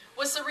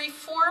 was a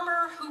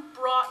reformer who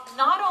brought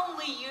not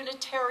only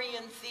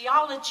Unitarian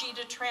theology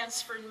to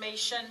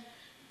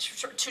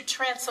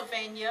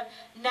Transylvania,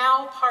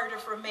 now part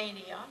of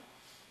Romania,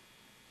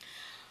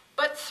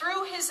 but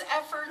through his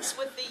efforts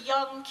with the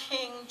young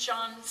King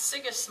John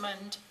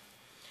Sigismund,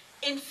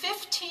 in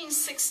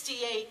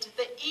 1568,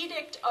 the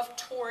Edict of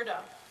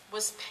Torda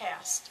was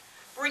passed,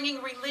 bringing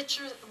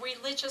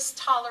religious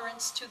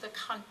tolerance to the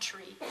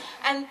country.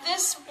 And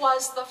this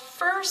was the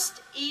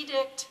first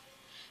edict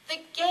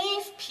that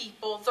gave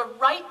people the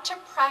right to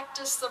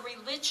practice the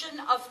religion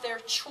of their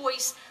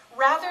choice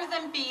rather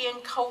than being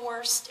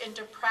coerced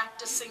into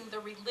practicing the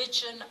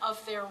religion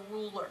of their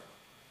ruler.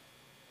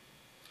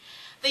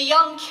 The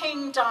young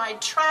king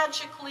died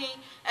tragically,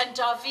 and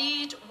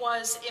David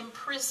was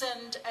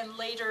imprisoned and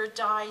later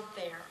died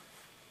there.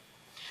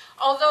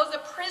 Although the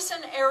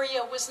prison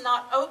area was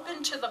not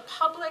open to the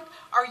public,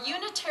 our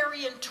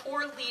Unitarian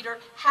tour leader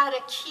had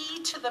a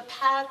key to the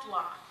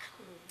padlock.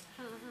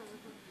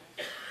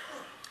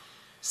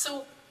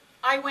 So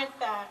I went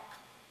back,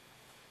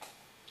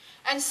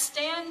 and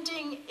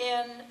standing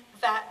in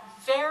that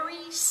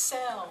very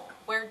cell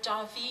where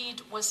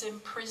David was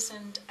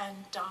imprisoned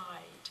and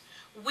died,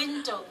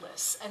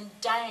 windowless and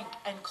dank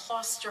and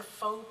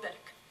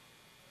claustrophobic,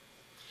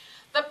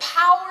 the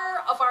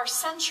power of our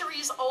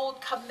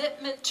centuries-old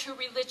commitment to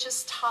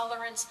religious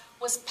tolerance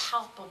was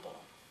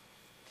palpable.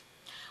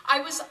 I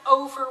was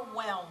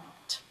overwhelmed.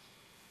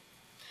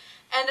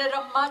 And at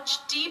a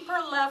much deeper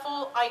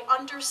level, I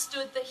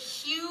understood the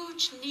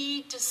huge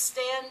need to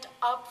stand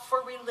up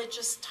for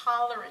religious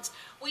tolerance.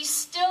 We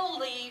still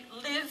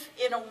live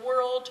in a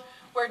world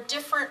where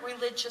different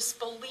religious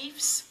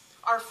beliefs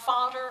are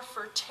fodder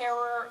for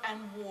terror and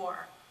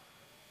war.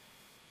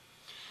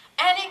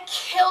 And it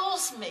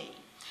kills me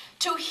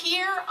to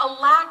hear a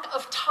lack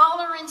of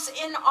tolerance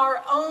in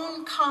our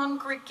own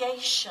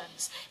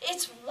congregations.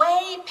 It's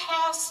way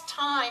past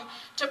time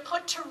to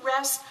put to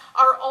rest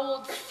our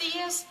old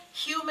theist,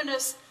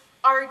 humanist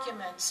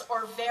arguments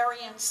or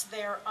variants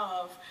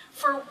thereof.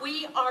 For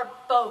we are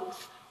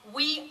both.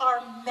 We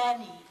are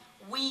many.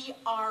 We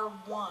are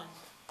one.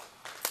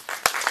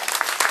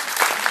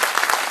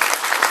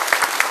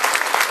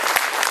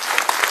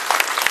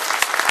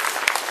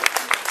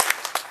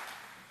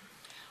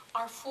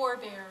 Our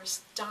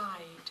forebears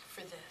died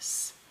for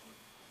this.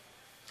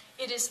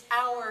 It is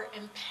our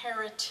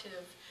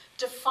imperative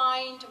to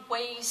find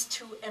ways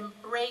to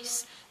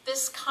embrace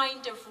this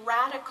kind of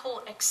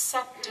radical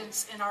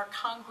acceptance in our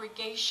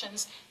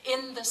congregations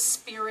in the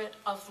spirit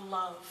of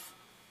love.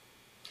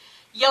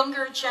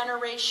 Younger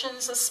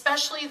generations,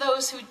 especially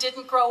those who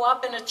didn't grow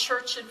up in a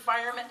church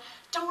environment,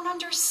 don't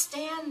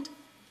understand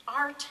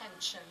our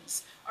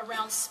tensions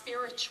around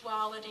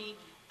spirituality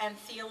and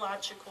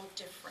theological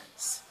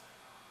difference.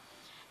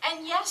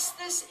 And yes,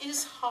 this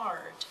is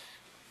hard.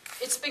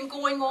 It's been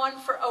going on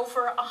for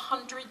over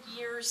 100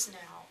 years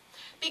now,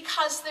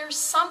 because there's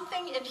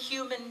something in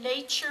human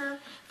nature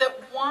that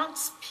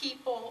wants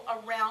people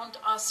around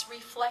us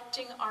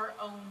reflecting our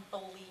own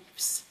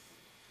beliefs.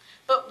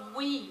 But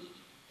we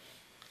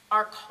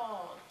are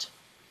called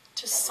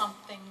to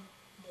something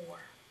more.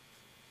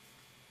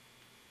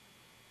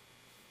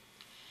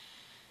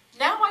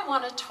 Now I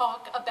want to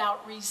talk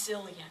about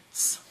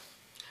resilience.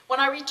 When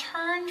I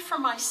returned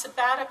from my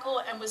sabbatical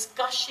and was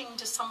gushing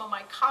to some of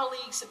my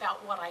colleagues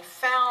about what I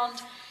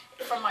found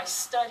from my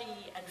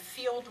study and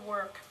field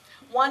work,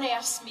 one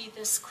asked me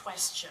this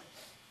question: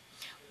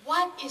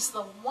 what is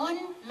the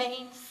one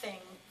main thing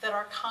that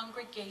our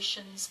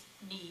congregations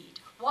need?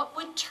 What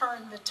would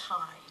turn the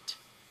tide?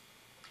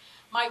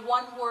 My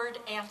one-word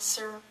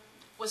answer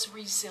was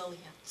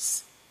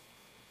resilience.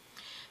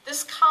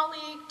 This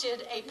colleague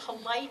did a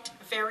polite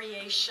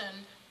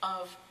variation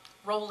of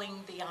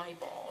rolling the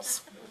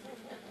eyeballs.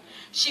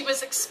 She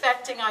was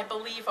expecting, I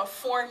believe, a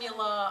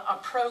formula, a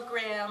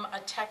program, a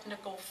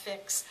technical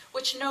fix,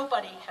 which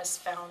nobody has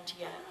found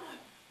yet.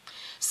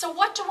 So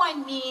what do I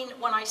mean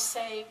when I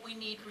say we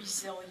need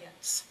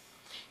resilience?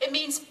 It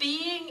means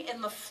being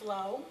in the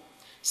flow,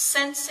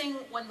 sensing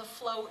when the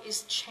flow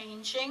is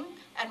changing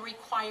and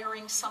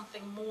requiring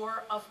something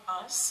more of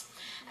us,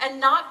 and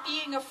not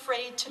being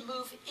afraid to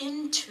move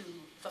into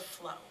the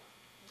flow.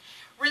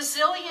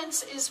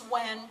 Resilience is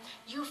when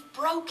you've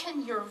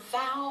broken your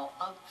vows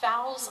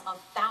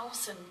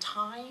 1,000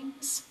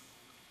 times,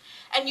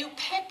 and you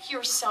pick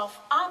yourself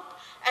up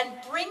and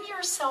bring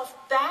yourself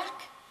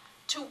back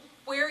to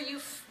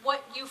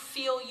what you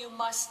feel you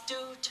must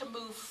do to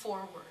move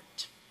forward.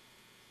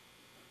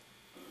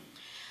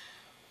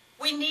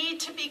 We need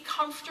to be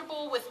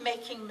comfortable with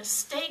making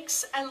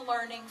mistakes and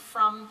learning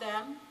from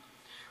them.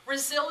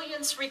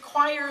 Resilience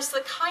requires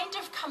the kind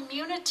of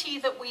community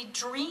that we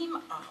dream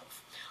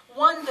of,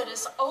 one that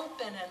is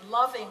open and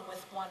loving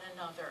with one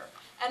another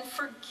and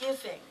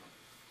forgiving,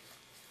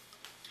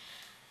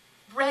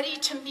 ready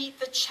to meet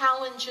the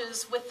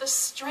challenges with the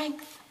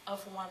strength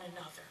of one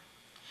another.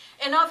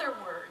 In other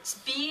words,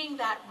 being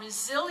that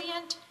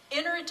resilient,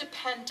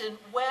 interdependent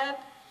web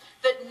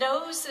that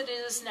knows that it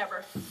is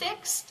never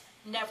fixed,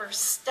 never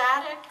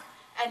static,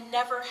 and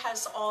never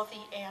has all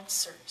the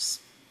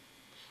answers.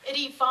 It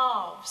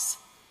evolves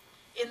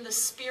in the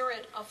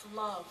spirit of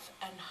love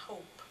and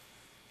hope.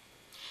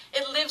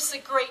 It lives the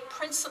great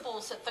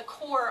principles at the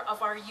core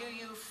of our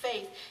UU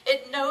faith.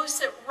 It knows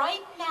that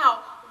right now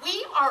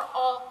we are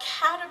all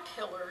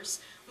caterpillars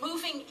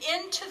moving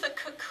into the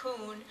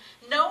cocoon,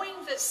 knowing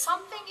that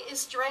something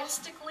is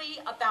drastically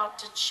about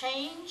to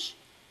change,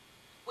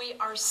 We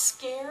are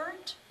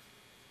scared,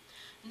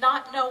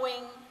 not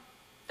knowing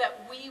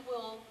that we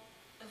will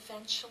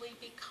eventually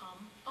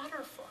become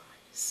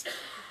butterflies.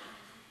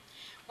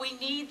 We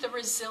need the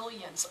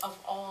resilience of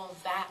all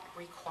that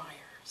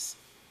requires.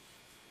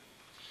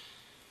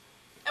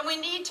 And we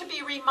need to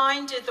be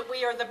reminded that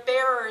we are the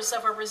bearers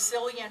of a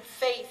resilient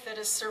faith that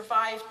has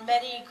survived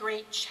many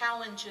great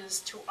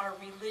challenges to our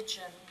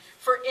religion.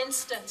 For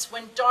instance,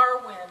 when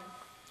Darwin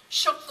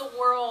shook the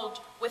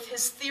world with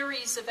his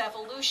theories of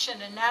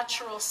evolution and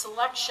natural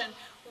selection,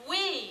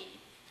 we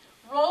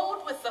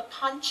rolled with the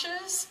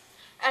punches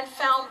and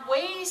found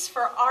ways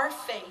for our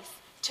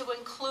faith to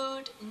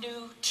include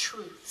new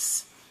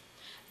truths.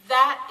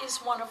 That is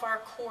one of our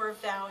core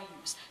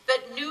values,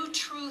 that new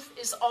truth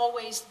is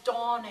always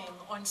dawning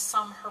on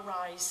some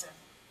horizon.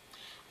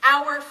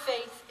 Our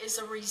faith is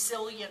a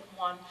resilient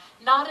one,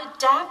 not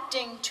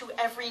adapting to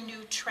every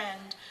new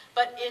trend,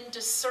 but in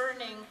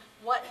discerning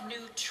what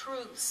new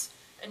truths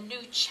and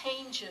new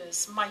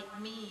changes might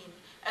mean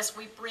as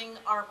we bring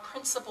our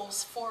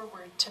principles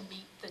forward to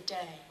meet the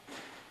day.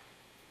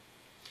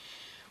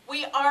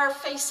 We are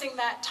facing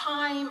that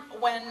time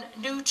when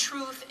new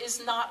truth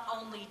is not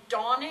only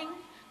dawning,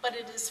 but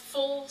it is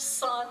full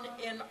sun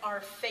in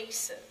our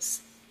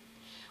faces.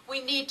 We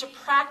need to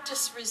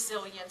practice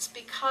resilience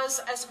because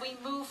as we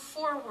move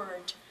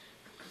forward,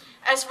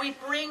 as we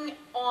bring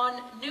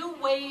on new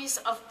ways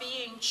of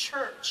being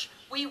church,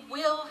 we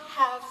will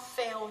have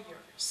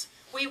failures.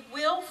 We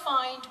will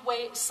find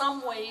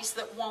some ways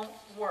that won't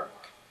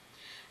work.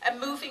 And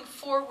moving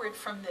forward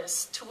from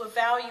this to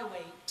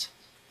evaluate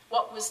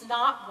what was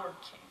not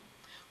working,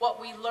 what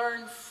we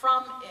learned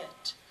from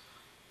it,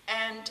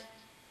 and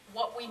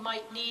what we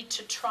might need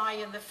to try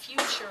in the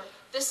future.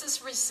 This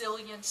is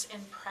resilience in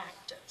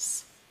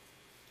practice.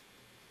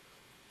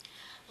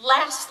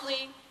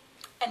 Lastly,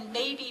 and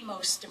maybe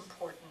most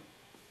important,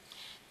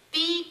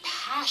 be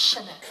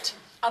passionate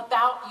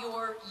about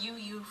your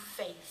UU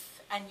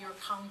faith and your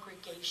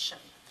congregation.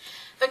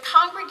 The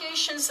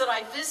congregations that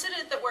I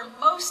visited that were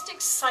most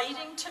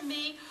exciting to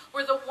me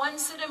were the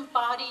ones that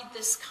embodied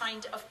this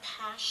kind of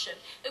passion.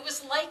 It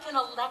was like an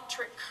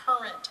electric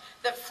current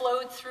that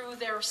flowed through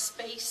their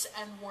space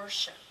and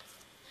worship.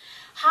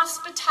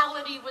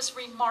 Hospitality was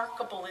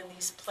remarkable in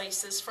these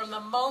places from the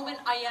moment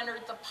I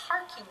entered the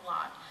parking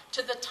lot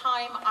to the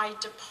time I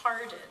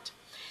departed.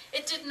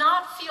 It did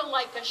not feel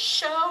like a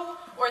show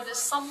or that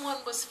someone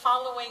was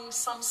following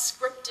some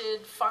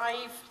scripted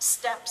 5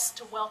 steps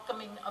to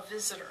welcoming a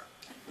visitor.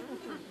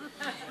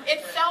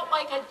 It felt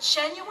like a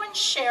genuine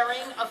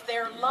sharing of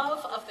their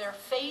love of their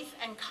faith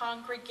and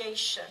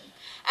congregation,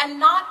 and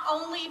not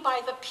only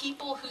by the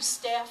people who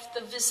staffed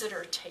the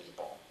visitor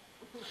table.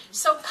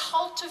 So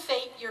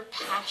cultivate your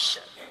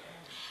passion.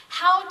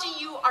 How do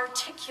you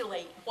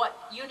articulate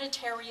what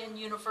Unitarian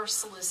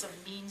Universalism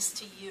means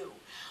to you?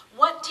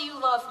 What do you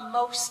love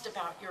most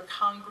about your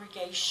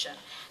congregation?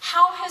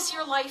 How has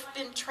your life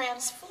been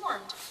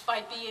transformed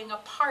by being a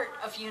part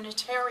of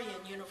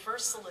Unitarian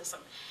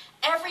Universalism?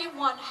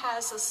 Everyone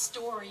has a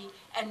story,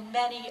 and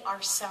many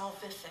are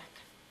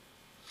salvific.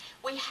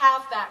 We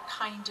have that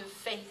kind of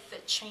faith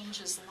that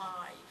changes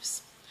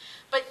lives.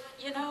 But,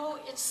 you know,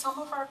 in some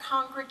of our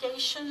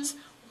congregations,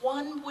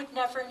 one would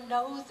never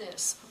know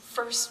this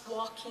first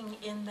walking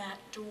in that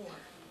door.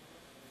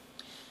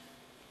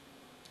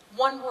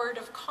 One word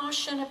of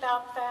caution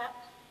about that.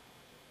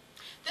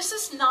 This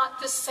is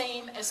not the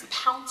same as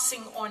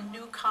pouncing on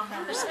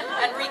newcomers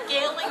and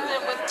regaling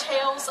them with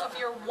tales of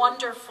your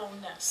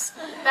wonderfulness.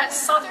 That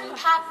Southern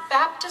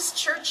Baptist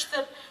church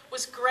that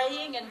was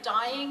graying and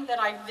dying that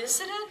I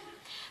visited,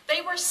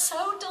 they were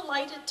so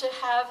delighted to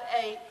have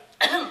a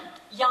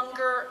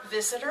younger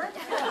visitor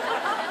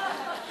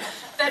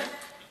that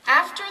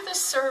after the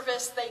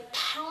service, they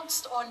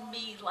pounced on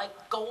me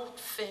like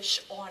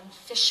goldfish on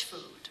fish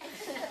food.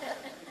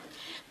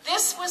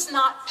 This was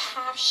not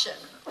passion.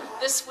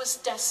 This was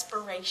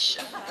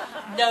desperation.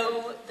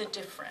 Know the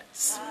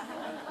difference.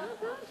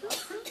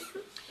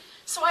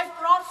 So I've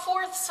brought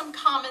forth some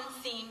common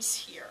themes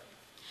here.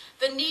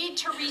 The need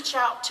to reach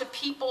out to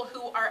people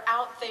who are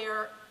out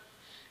there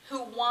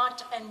who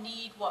want and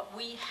need what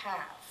we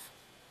have,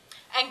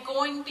 and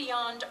going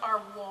beyond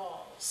our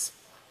walls.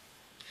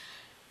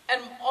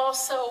 And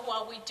also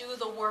while we do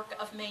the work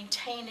of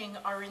maintaining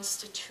our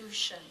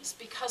institutions,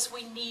 because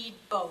we need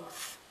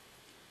both.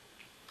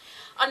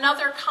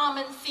 Another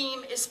common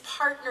theme is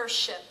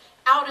partnership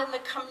out in the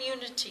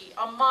community,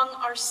 among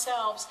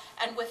ourselves,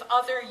 and with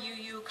other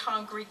UU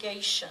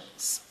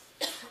congregations.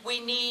 We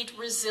need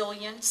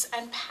resilience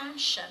and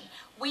passion.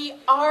 We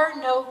are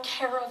no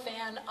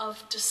caravan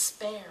of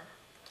despair.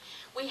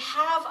 We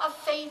have a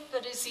faith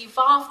that has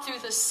evolved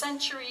through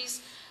centuries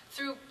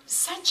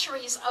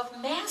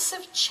of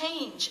massive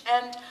change,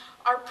 and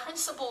our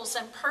principles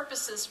and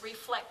purposes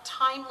reflect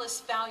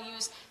timeless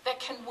values that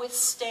can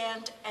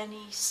withstand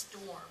any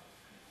storm.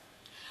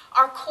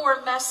 Our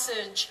core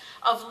message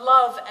of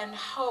love and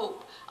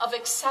hope, of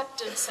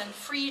acceptance and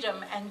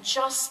freedom and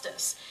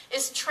justice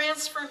is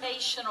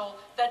transformational,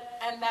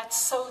 and that's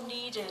so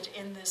needed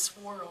in this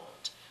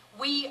world.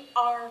 We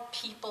are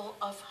people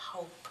of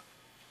hope,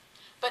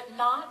 but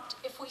not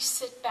if we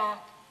sit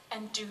back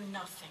and do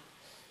nothing.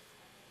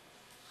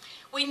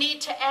 We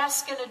need to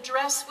ask and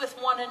address with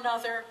one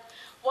another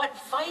what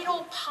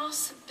vital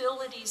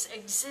possibilities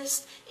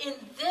exist in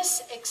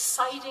this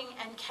exciting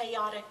and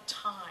chaotic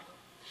time.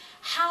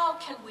 How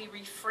can we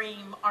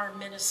reframe our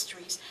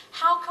ministries?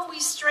 How can we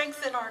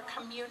strengthen our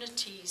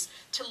communities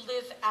to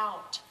live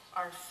out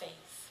our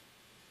faith?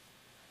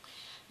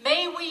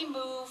 May we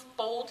move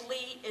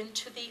boldly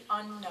into the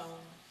unknown,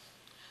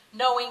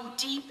 knowing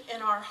deep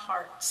in our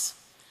hearts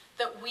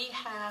that we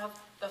have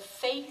the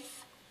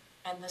faith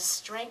and the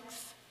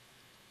strength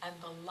and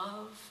the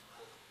love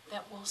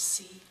that will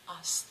see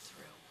us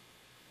through.